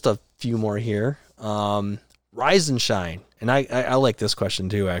 just a few more here. Rise and Shine, and I like this question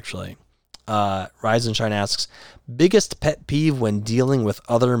too, actually. Rise and Shine asks, biggest pet peeve when dealing with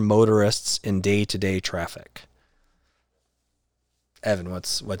other motorists in day-to-day traffic. Evan,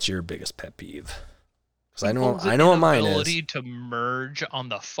 what's your biggest pet peeve? Because I know what mine is. Ability to merge on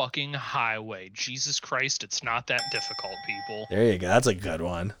the fucking highway. Jesus Christ, it's not that difficult, people. There you go. That's a good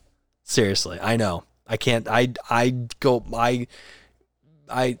one. Seriously, I know. I can't.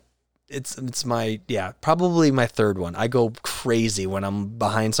 It's my, probably my third one. I go crazy when I'm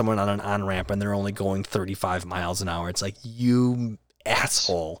behind someone on an on-ramp and they're only going 35 miles an hour. It's like, you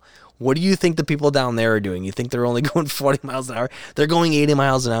asshole. What do you think the people down there are doing? You think they're only going 40 miles an hour? They're going 80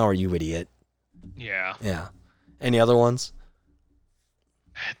 miles an hour, you idiot. Yeah. Yeah. Any other ones?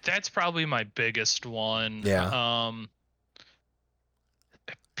 That's probably my biggest one. Yeah.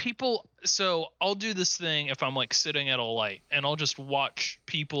 People, so I'll do this thing if I'm like sitting at a light and I'll just watch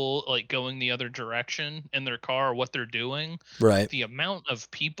people like going the other direction in their car or what they're doing. Right. The amount of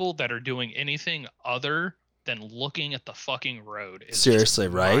people that are doing anything other than looking at the fucking road is seriously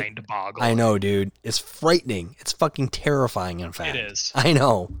right. Mind-boggling. I know, dude. It's frightening. It's fucking terrifying, in fact. It is. I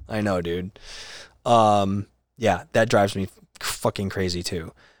know, dude. Yeah, that drives me fucking crazy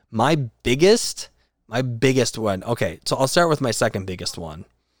too. My biggest one. Okay, so I'll start with my second biggest one.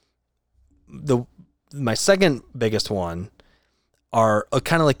 My second biggest one are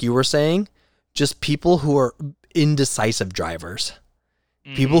kind of like you were saying, just people who are indecisive drivers.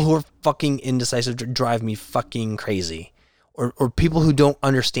 Mm-hmm. People who are fucking indecisive drive me fucking crazy. Or people who don't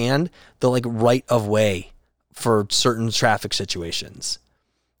understand the like right of way for certain traffic situations.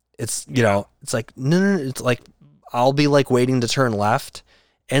 It's, it's like, no, it's like, I'll be like waiting to turn left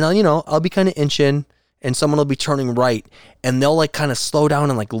and I'll be kind of inching and someone will be turning right and they'll like kind of slow down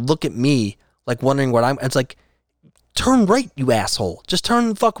and like look at me like wondering what it's like, turn right, you asshole. Just turn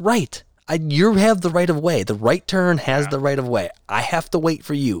the fuck right. You have the right of way. The right turn has the right of way. I have to wait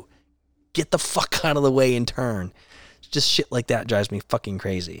for you. Get the fuck out of the way and turn. Just shit like that drives me fucking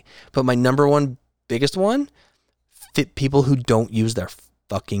crazy. But my number one, biggest one, people who don't use their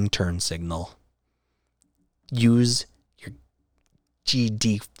fucking turn signal. Use your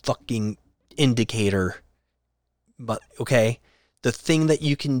GD fucking indicator. But, okay, the thing that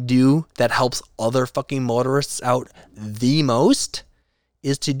you can do that helps other fucking motorists out the most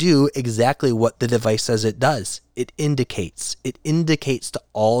is to do exactly what the device says it does. It indicates. It indicates to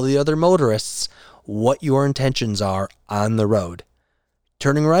all the other motorists what your intentions are on the road.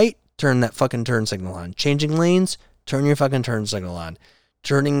 Turning right, turn that fucking turn signal on. Changing lanes, turn your fucking turn signal on.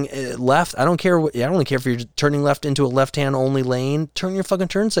 Turning left, I don't care if you're turning left into a left-hand only lane, turn your fucking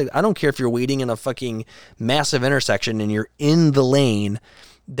turn signal. I don't care if you're waiting in a fucking massive intersection and you're in the lane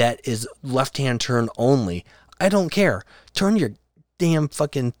that is left-hand turn only. I don't care. Turn your damn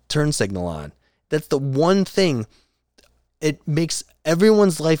fucking turn signal on. That's the one thing. It makes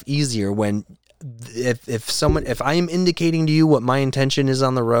everyone's life easier when if I am indicating to you what my intention is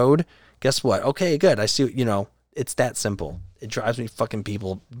on the road, guess what? Okay, good. I see, it's that simple. It drives me fucking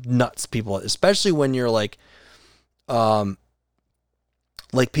nuts, especially when you're like people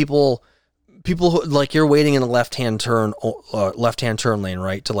who, like, you're waiting in a left-hand turn lane,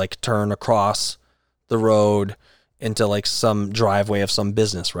 right? To like turn across the road into like some driveway of some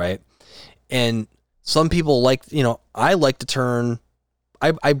business, right? And some people I like to turn,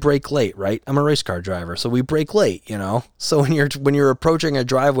 I brake late, right? I'm a race car driver, so we brake late, So when you're approaching a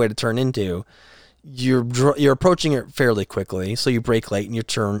driveway to turn into, you're approaching it fairly quickly, so you brake late and you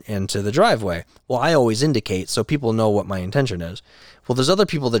turn into the driveway. Well, I always indicate so people know what my intention is. Well, there's other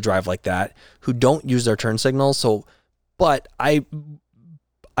people that drive like that who don't use their turn signals. But I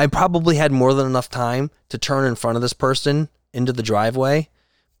probably had more than enough time to turn in front of this person into the driveway,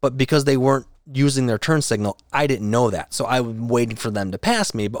 but because they weren't using their turn signal, I didn't know that. So I was waiting for them to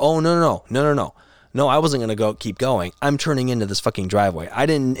pass me. But no, I wasn't going to keep going. I'm turning into this fucking driveway. I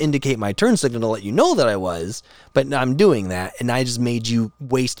didn't indicate my turn signal to let you know that I was, but I'm doing that. And I just made you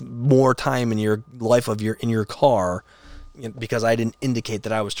waste more time in your life in your car because I didn't indicate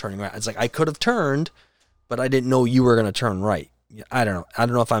that I was turning right. It's like, I could have turned, but I didn't know you were going to turn right. I don't know. I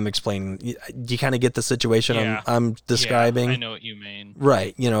don't know if I'm explaining. Do you kind of get the situation I'm describing? Yeah, I know what you mean.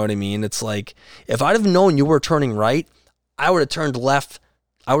 Right. You know what I mean? It's like, if I'd have known you were turning right, I would have turned left.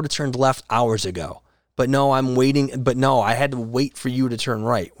 I would have turned left hours ago. But no, I'm waiting. But no, I had to wait for you to turn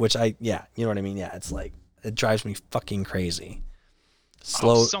right, which you know what I mean? Yeah, it's like, it drives me fucking crazy.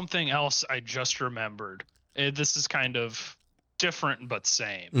 Something else I just remembered. This is kind of different but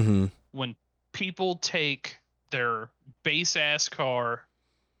same. Mm-hmm. When people take their base ass car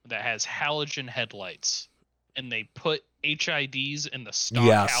that has halogen headlights and they put HIDs in the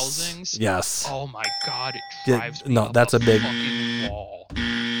stock housings. Yes. Oh my God, it drives me up that's a big fucking wall.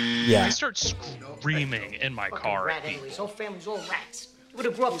 Yeah. I start screaming in my car. Rat anyways. Whole family's all rats. You would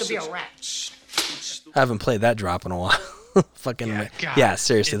have grew up to be a rat. I haven't played that drop in a while. Fucking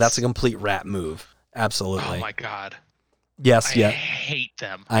seriously, that's a complete rat move. Absolutely. Oh my God. Yes, I hate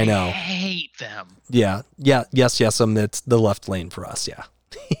them. I know. I hate them. Yeah. Yes. It's the left lane for us. Yeah.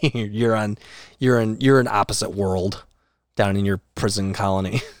 you're in opposite world down in your prison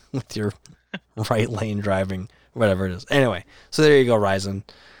colony with your right lane driving, whatever it is. Anyway, so there you go, Ryzen.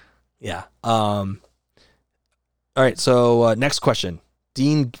 Yeah. All right. So next question,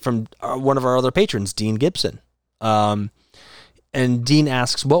 Dean, from one of our other patrons, Dean Gibson. And Dean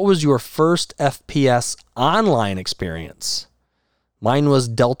asks, what was your first FPS online experience? Mine was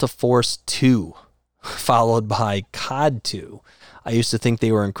Delta Force 2, followed by COD 2. I used to think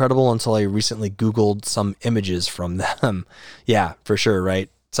they were incredible until I recently Googled some images from them. Yeah, for sure, right?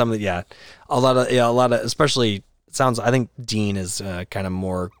 A lot of, especially, I think Dean is kind of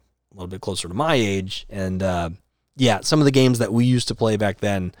a little bit closer to my age. And some of the games that we used to play back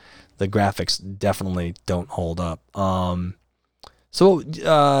then, the graphics definitely don't hold up. So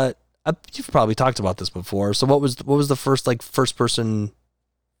you've probably talked about this before. So what was the first first person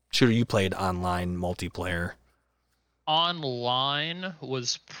shooter you played online multiplayer? Online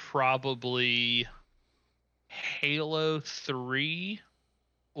was probably Halo 3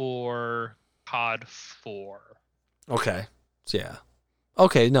 or COD 4. Okay. So yeah.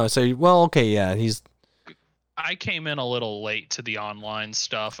 Okay, no, so I came in a little late to the online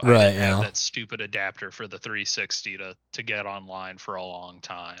stuff. Right, I didn't have that stupid adapter for the 360 to get online for a long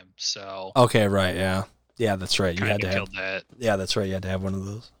time. So okay, right, yeah. Yeah, that's right. You had to have that. Yeah, that's right. You had to have one of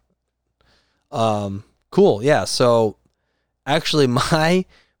those. Cool. Yeah, so actually my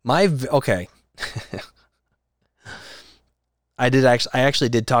okay. I actually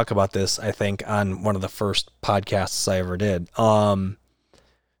did talk about this, I think, on one of the first podcasts I ever did. So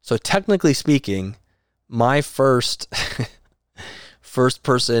technically speaking, my first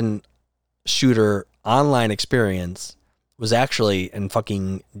person shooter online experience was actually in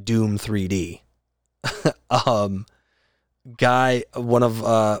fucking Doom 3D. Guy, one of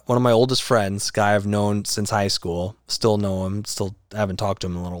my oldest friends, guy I've known since high school, still know him, still haven't talked to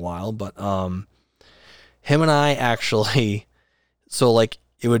him in a little while, but him and I actually, so like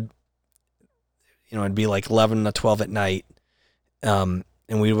it would, it'd be like 11 to 12 at night, and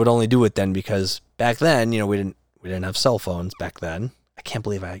we would only do it then because back then, we didn't have cell phones back then. I can't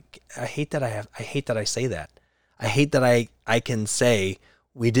believe I hate that I say that. I hate that I can say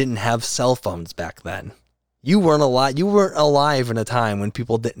we didn't have cell phones back then. You weren't alive in a time when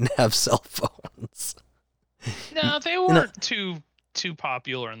people didn't have cell phones. No, they weren't too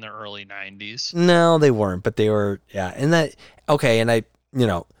popular in the early 90s. No, they weren't, but they were, yeah. And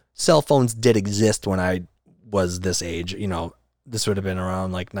cell phones did exist when I was this age. This would have been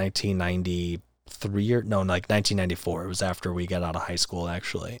around like 1994. It was after we got out of high school,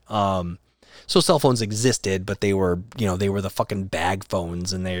 actually. So cell phones existed, but they were the fucking bag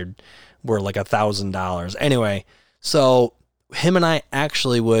phones, and they were like $1,000. Anyway, so him and I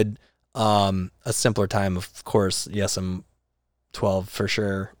actually would, a simpler time, of course. Yes, I'm 12 for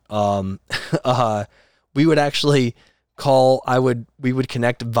sure. We would actually we would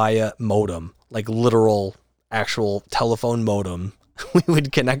connect via modem, like literal actual telephone modem. We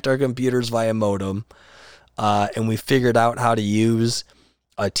would connect our computers via modem, and we figured out how to use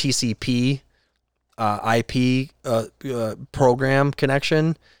a TCP IP program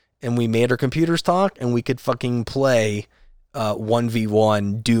connection, and we made our computers talk, and we could fucking play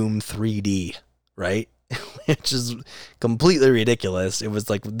 1v1 Doom 3D, right? Which is completely ridiculous. It was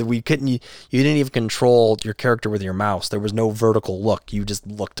like you didn't even control your character with your mouse. There was no vertical look. You just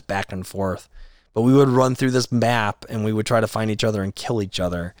looked back and forth. But we would run through this map, and we would try to find each other and kill each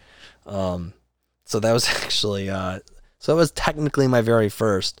other. So that was actually, so that was technically my very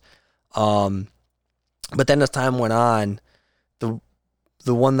first. But then as time went on, the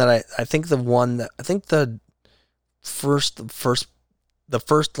first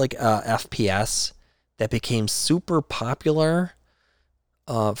like FPS that became super popular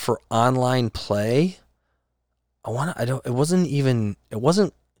for online play.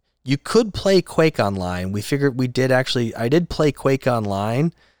 You could play Quake Online. I did play Quake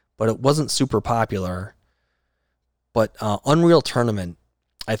Online, but it wasn't super popular. But Unreal Tournament,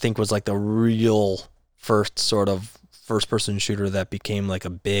 I think, was like the real first sort of first-person shooter that became like a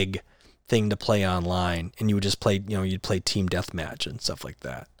big thing to play online. And you would just play, you'd play team deathmatch and stuff like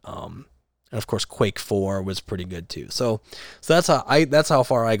that. And of course, Quake 4 was pretty good too. So that's how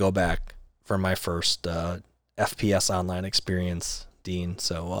far I go back for my first FPS online experience, Dean.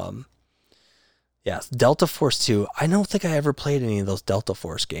 So yeah, Delta Force 2. I don't think I ever played any of those Delta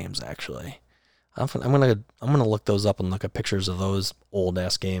Force games actually. I'm gonna look those up and look at pictures of those old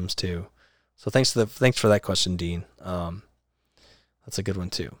ass games too. So thanks for that question, Dean. That's a good one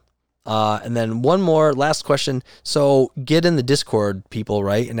too. And then one more last question. So get in the Discord, people,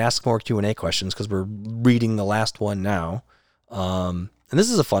 right, and ask more Q&A questions because we're reading the last one now. And this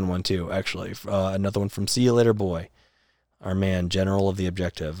is a fun one too, actually. Another one from See You Later Boy, our man, General of the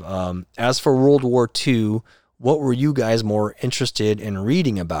Objective. As for World War II, what were you guys more interested in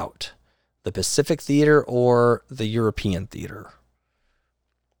reading about? The Pacific theater or the European theater?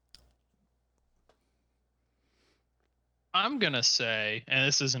 I'm going to say, and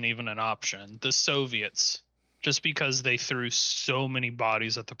this isn't even an option, the Soviets, just because they threw so many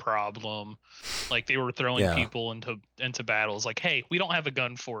bodies at the problem. Like they were throwing people into battles like, hey, we don't have a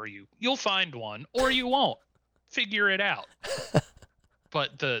gun for you. You'll find one or you won't. Figure it out.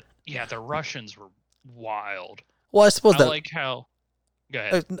 But the Russians were wild. Well, I suppose I like how... Go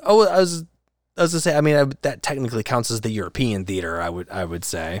ahead. I was gonna say. I mean, that technically counts as the European theater. I would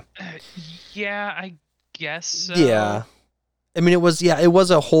say. Yeah, I guess so. Yeah, I mean, it was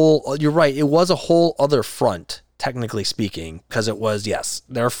a whole. You're right. It was a whole other front, technically speaking, because it was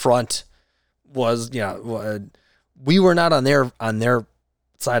their front was we were not on their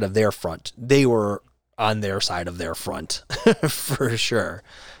side of their front. They were on their side of their front for sure,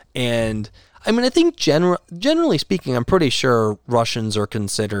 and. I mean, I think generally speaking, I'm pretty sure Russians are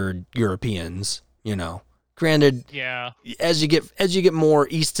considered Europeans, Granted, as you get more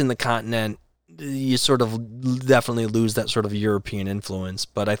east in the continent, you sort of definitely lose that sort of European influence.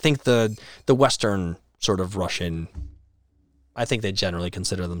 But I think the Western sort of Russian, I think they generally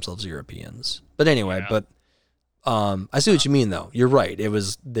consider themselves Europeans. But anyway, I see what you mean, though. You're right. It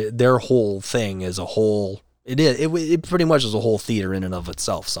was their whole thing is a whole It is. It pretty much is a whole theater in and of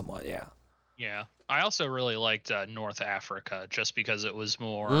itself, somewhat. Yeah. Yeah. I also really liked North Africa just because it was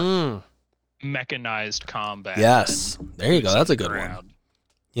more mechanized combat. Yes. There you go. That's a good one.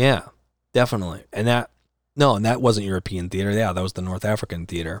 Yeah, definitely. And that wasn't European theater. Yeah, that was the North African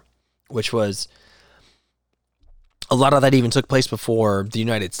theater, which was a lot of that even took place before the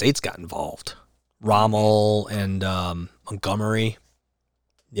United States got involved. Rommel and Montgomery.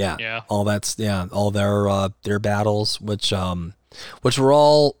 Yeah. All that's all their battles, which were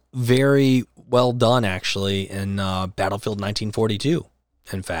all very well done actually in Battlefield 1942.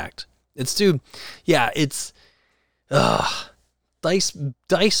 In fact,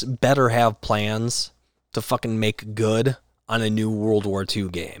 DICE better have plans to fucking make good on a new World War II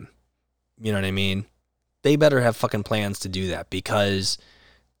game. You know what I mean? They better have fucking plans to do that because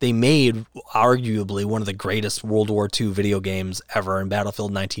they made arguably one of the greatest World War II video games ever in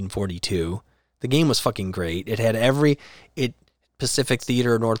Battlefield 1942. The game was fucking great. It had Pacific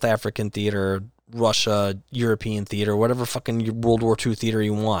theater, North African theater, Russia, European theater, whatever fucking World War II theater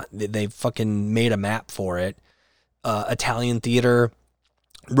you want. They fucking made a map for it. Italian theater.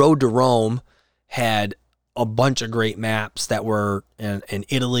 Road to Rome had a bunch of great maps that were in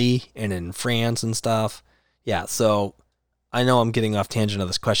Italy and in France and stuff. Yeah, so I know I'm getting off tangent of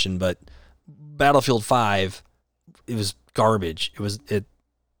this question, but Battlefield 5, it was garbage.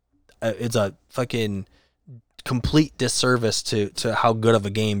 It's a fucking complete disservice to how good of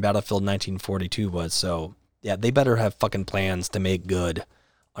a game Battlefield 1942 was. So yeah, they better have fucking plans to make good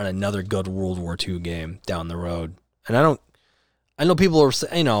on another good World War II game down the road. And I know people are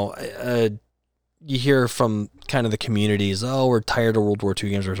saying, you hear from kind of the communities, oh, we're tired of World War II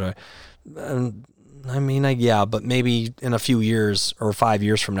games. I mean, yeah, but maybe in a few years or 5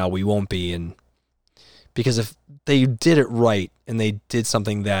 years from now, we won't be. And because if they did it right and they did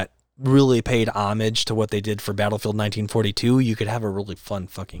something that really paid homage to what they did for Battlefield 1942, you could have a really fun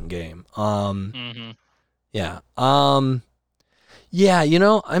fucking game. Yeah. Yeah,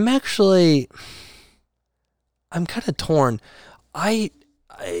 I'm kind of torn.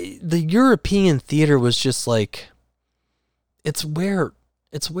 The European theater was just like, it's where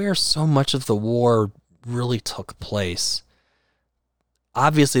so much of the war really took place.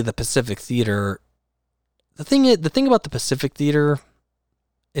 Obviously, the Pacific theater. The thing about the Pacific theater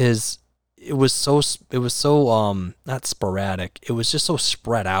is it was so not sporadic. It was just so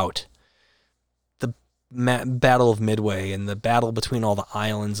spread out. The Battle of Midway and the battle between all the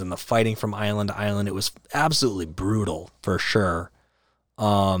islands and the fighting from island to island, it was absolutely brutal for sure.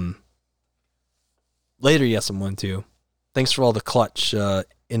 Later, yes, I'm one too. Thanks for all the clutch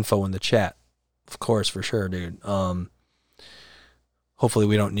info in the chat. Of course, for sure, dude. Hopefully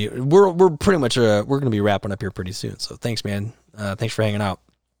we don't need. We're pretty much we're gonna be wrapping up here pretty soon. So thanks, man. Thanks for hanging out.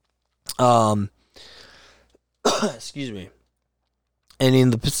 Excuse me. And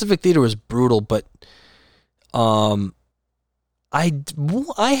in the Pacific theater was brutal, but I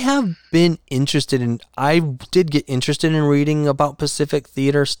have been interested in. I did get interested in reading about Pacific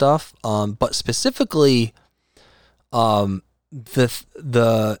theater stuff. But specifically, the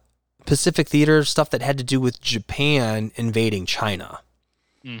Pacific theater stuff that had to do with Japan invading China.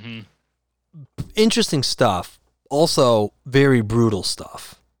 Mm-hmm. Interesting stuff. Also, very brutal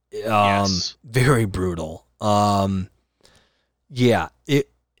stuff. Yes. Very brutal. Yeah,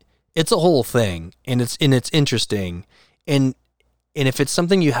 it's a whole thing, and it's interesting, and if it's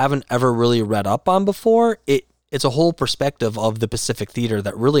something you haven't ever really read up on before, it's a whole perspective of the Pacific theater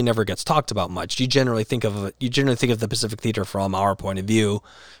that really never gets talked about much. You generally think of the Pacific theater from our point of view,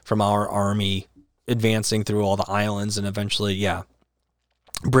 from our army advancing through all the islands and eventually,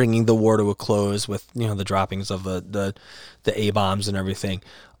 bringing the war to a close with the droppings of the A-bombs and everything.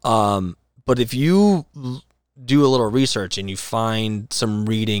 But if you do a little research and you find some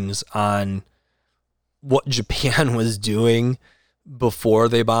readings on what Japan was doing before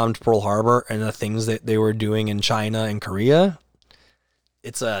they bombed Pearl Harbor and the things that they were doing in China and Korea,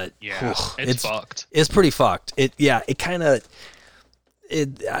 it's fucked. It's pretty fucked. It's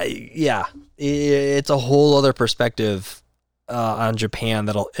a whole other perspective on Japan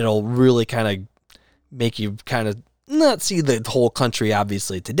it'll really kind of make you kind of not see the whole country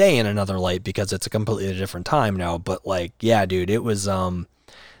obviously today in another light because it's a completely different time now. But dude, it was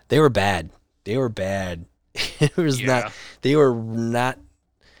they were bad. It was not. They were not.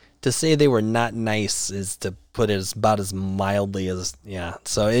 To say they were not nice is to put it about as mildly as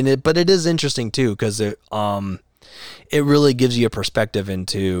So but it is interesting too because it really gives you a perspective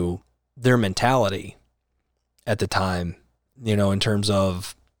into their mentality at the time. In terms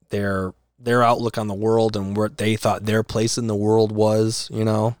of their outlook on the world and what they thought their place in the world was. And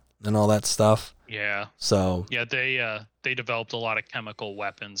all that stuff. Yeah. So yeah, they developed a lot of chemical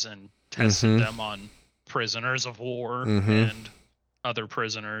weapons and tested them on prisoners of war and other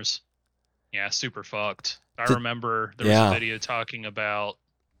prisoners. Yeah, super fucked. I remember there was a video talking about,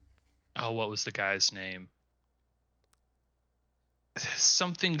 what was the guy's name?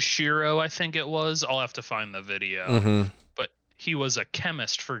 Something Shiro, I think it was. I'll have to find the video. But he was a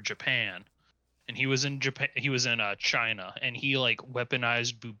chemist for Japan, and he was in Japan. He was in China, and he like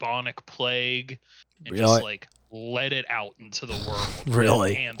weaponized bubonic plague and just like let it out into the world.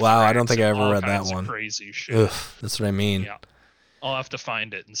 Really? Wow, I don't think I ever read that one. Crazy shit. Ugh, that's what I mean. Yeah. I'll have to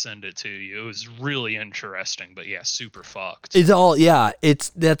find it and send it to you. It was really interesting, but yeah, super fucked. It's all that's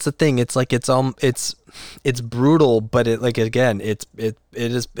the thing. It's like it's brutal, but it like again, it's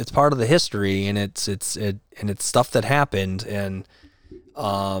part of the history, and it's stuff that happened, and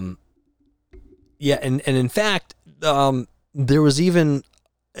and in fact, there was even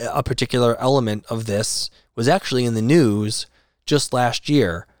a particular element of this was actually in the news just last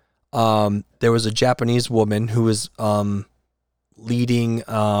year. There was a Japanese woman who was leading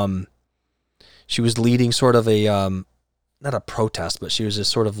she was leading sort of a not a protest, but she was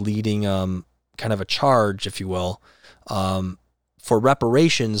just sort of leading kind of a charge, if you will, for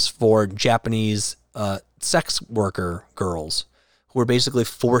reparations for Japanese sex worker girls who were basically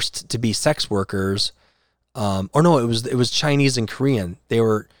forced to be sex workers. Or no, it was Chinese and Korean. They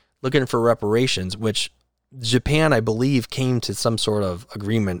were looking for reparations, which Japan, I believe, came to some sort of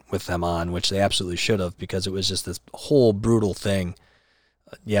agreement with them on, which they absolutely should have, because it was just this whole brutal thing.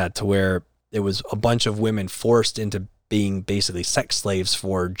 To where it was a bunch of women forced into being basically sex slaves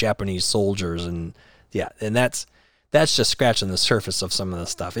for Japanese soldiers. And that's just scratching the surface of some of the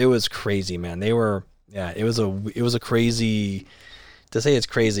stuff. It was crazy, man. They were, it was a crazy, to say it's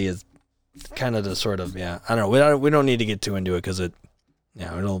crazy is kind of the sort of, I don't know. We don't need to get too into it, because it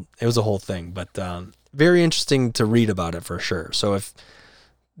was a whole thing, but, very interesting to read about it for sure. So if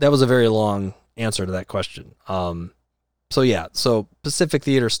that was a very long answer to that question. So Pacific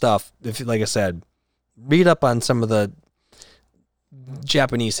Theater stuff, if like I said, read up on some of the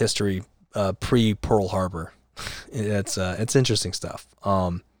Japanese history, pre-Pearl Harbor. It's interesting stuff.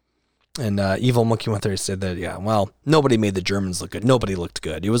 And Evil Monkey 130 said that, nobody made the Germans look good. Nobody looked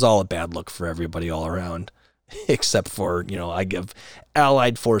good. It was all a bad look for everybody all around, except for, I give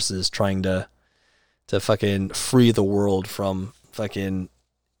Allied forces trying to fucking free the world from fucking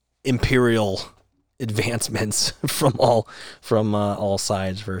imperial advancements from all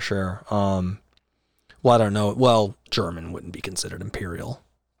sides, for sure. I don't know. Well, German wouldn't be considered imperial.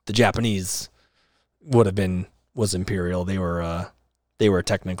 The Japanese was imperial. They were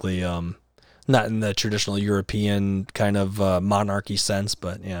technically not in the traditional European kind of monarchy sense,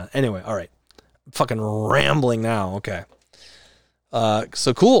 but yeah. Anyway, all right. Fucking rambling now. Okay.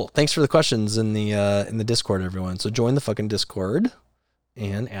 So cool. Thanks for the questions in the Discord, everyone. So join the fucking Discord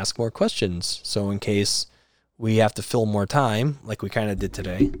and ask more questions. So in case we have to fill more time, like we kind of did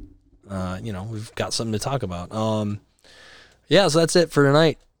today, we've got something to talk about. So that's it for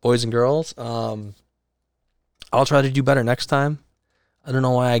tonight, boys and girls. I'll try to do better next time. I don't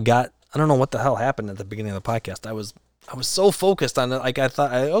know why I don't know what the hell happened at the beginning of the podcast. I was so focused on it. Like I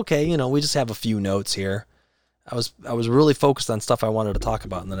thought, we just have a few notes here. I was really focused on stuff I wanted to talk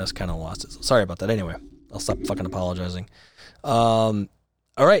about, and then I just kind of lost it. So sorry about that. Anyway, I'll stop fucking apologizing.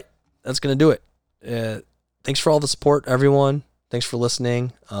 All right, that's gonna do it. Thanks for all the support, everyone. Thanks for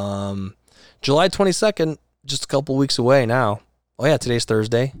listening. July 22nd, just a couple weeks away now. Oh yeah, today's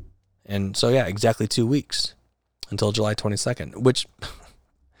Thursday, and so yeah, exactly 2 weeks until July 22nd. Which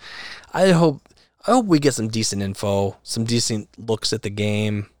I hope we get some decent info, some decent looks at the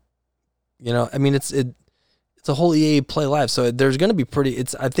game. It's a whole EA Play Live, so there's going to be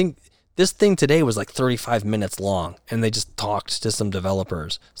I think this thing today was like 35 minutes long, and they just talked to some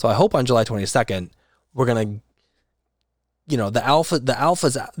developers. So I hope on July 22nd, we're going to, the alpha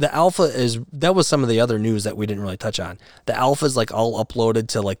is, that was some of the other news that we didn't really touch on. The alpha is like all uploaded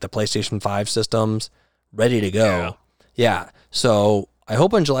to like the PlayStation 5 systems, ready to go. Yeah. So I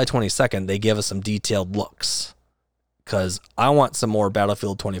hope on July 22nd, they give us some detailed looks, because I want some more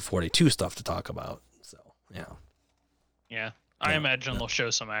Battlefield 2042 stuff to talk about. Yeah. I imagine they'll show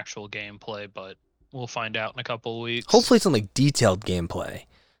some actual gameplay, but we'll find out in a couple of weeks. Hopefully some like detailed gameplay.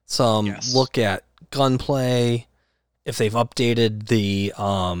 Some look at gunplay, if they've updated the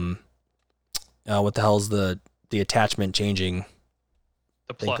what the hell is the attachment changing?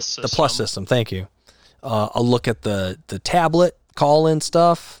 The plus system. The plus system, thank you. A look at the tablet call-in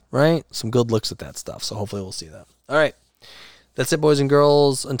stuff, right? Some good looks at that stuff. So hopefully we'll see that. All right. That's it, boys and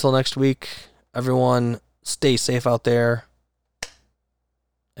girls. Until next week, everyone stay safe out there.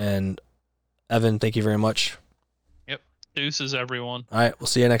 And Evan, thank you very much. Yep. Deuces, everyone. All right, we'll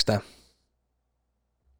see you next time.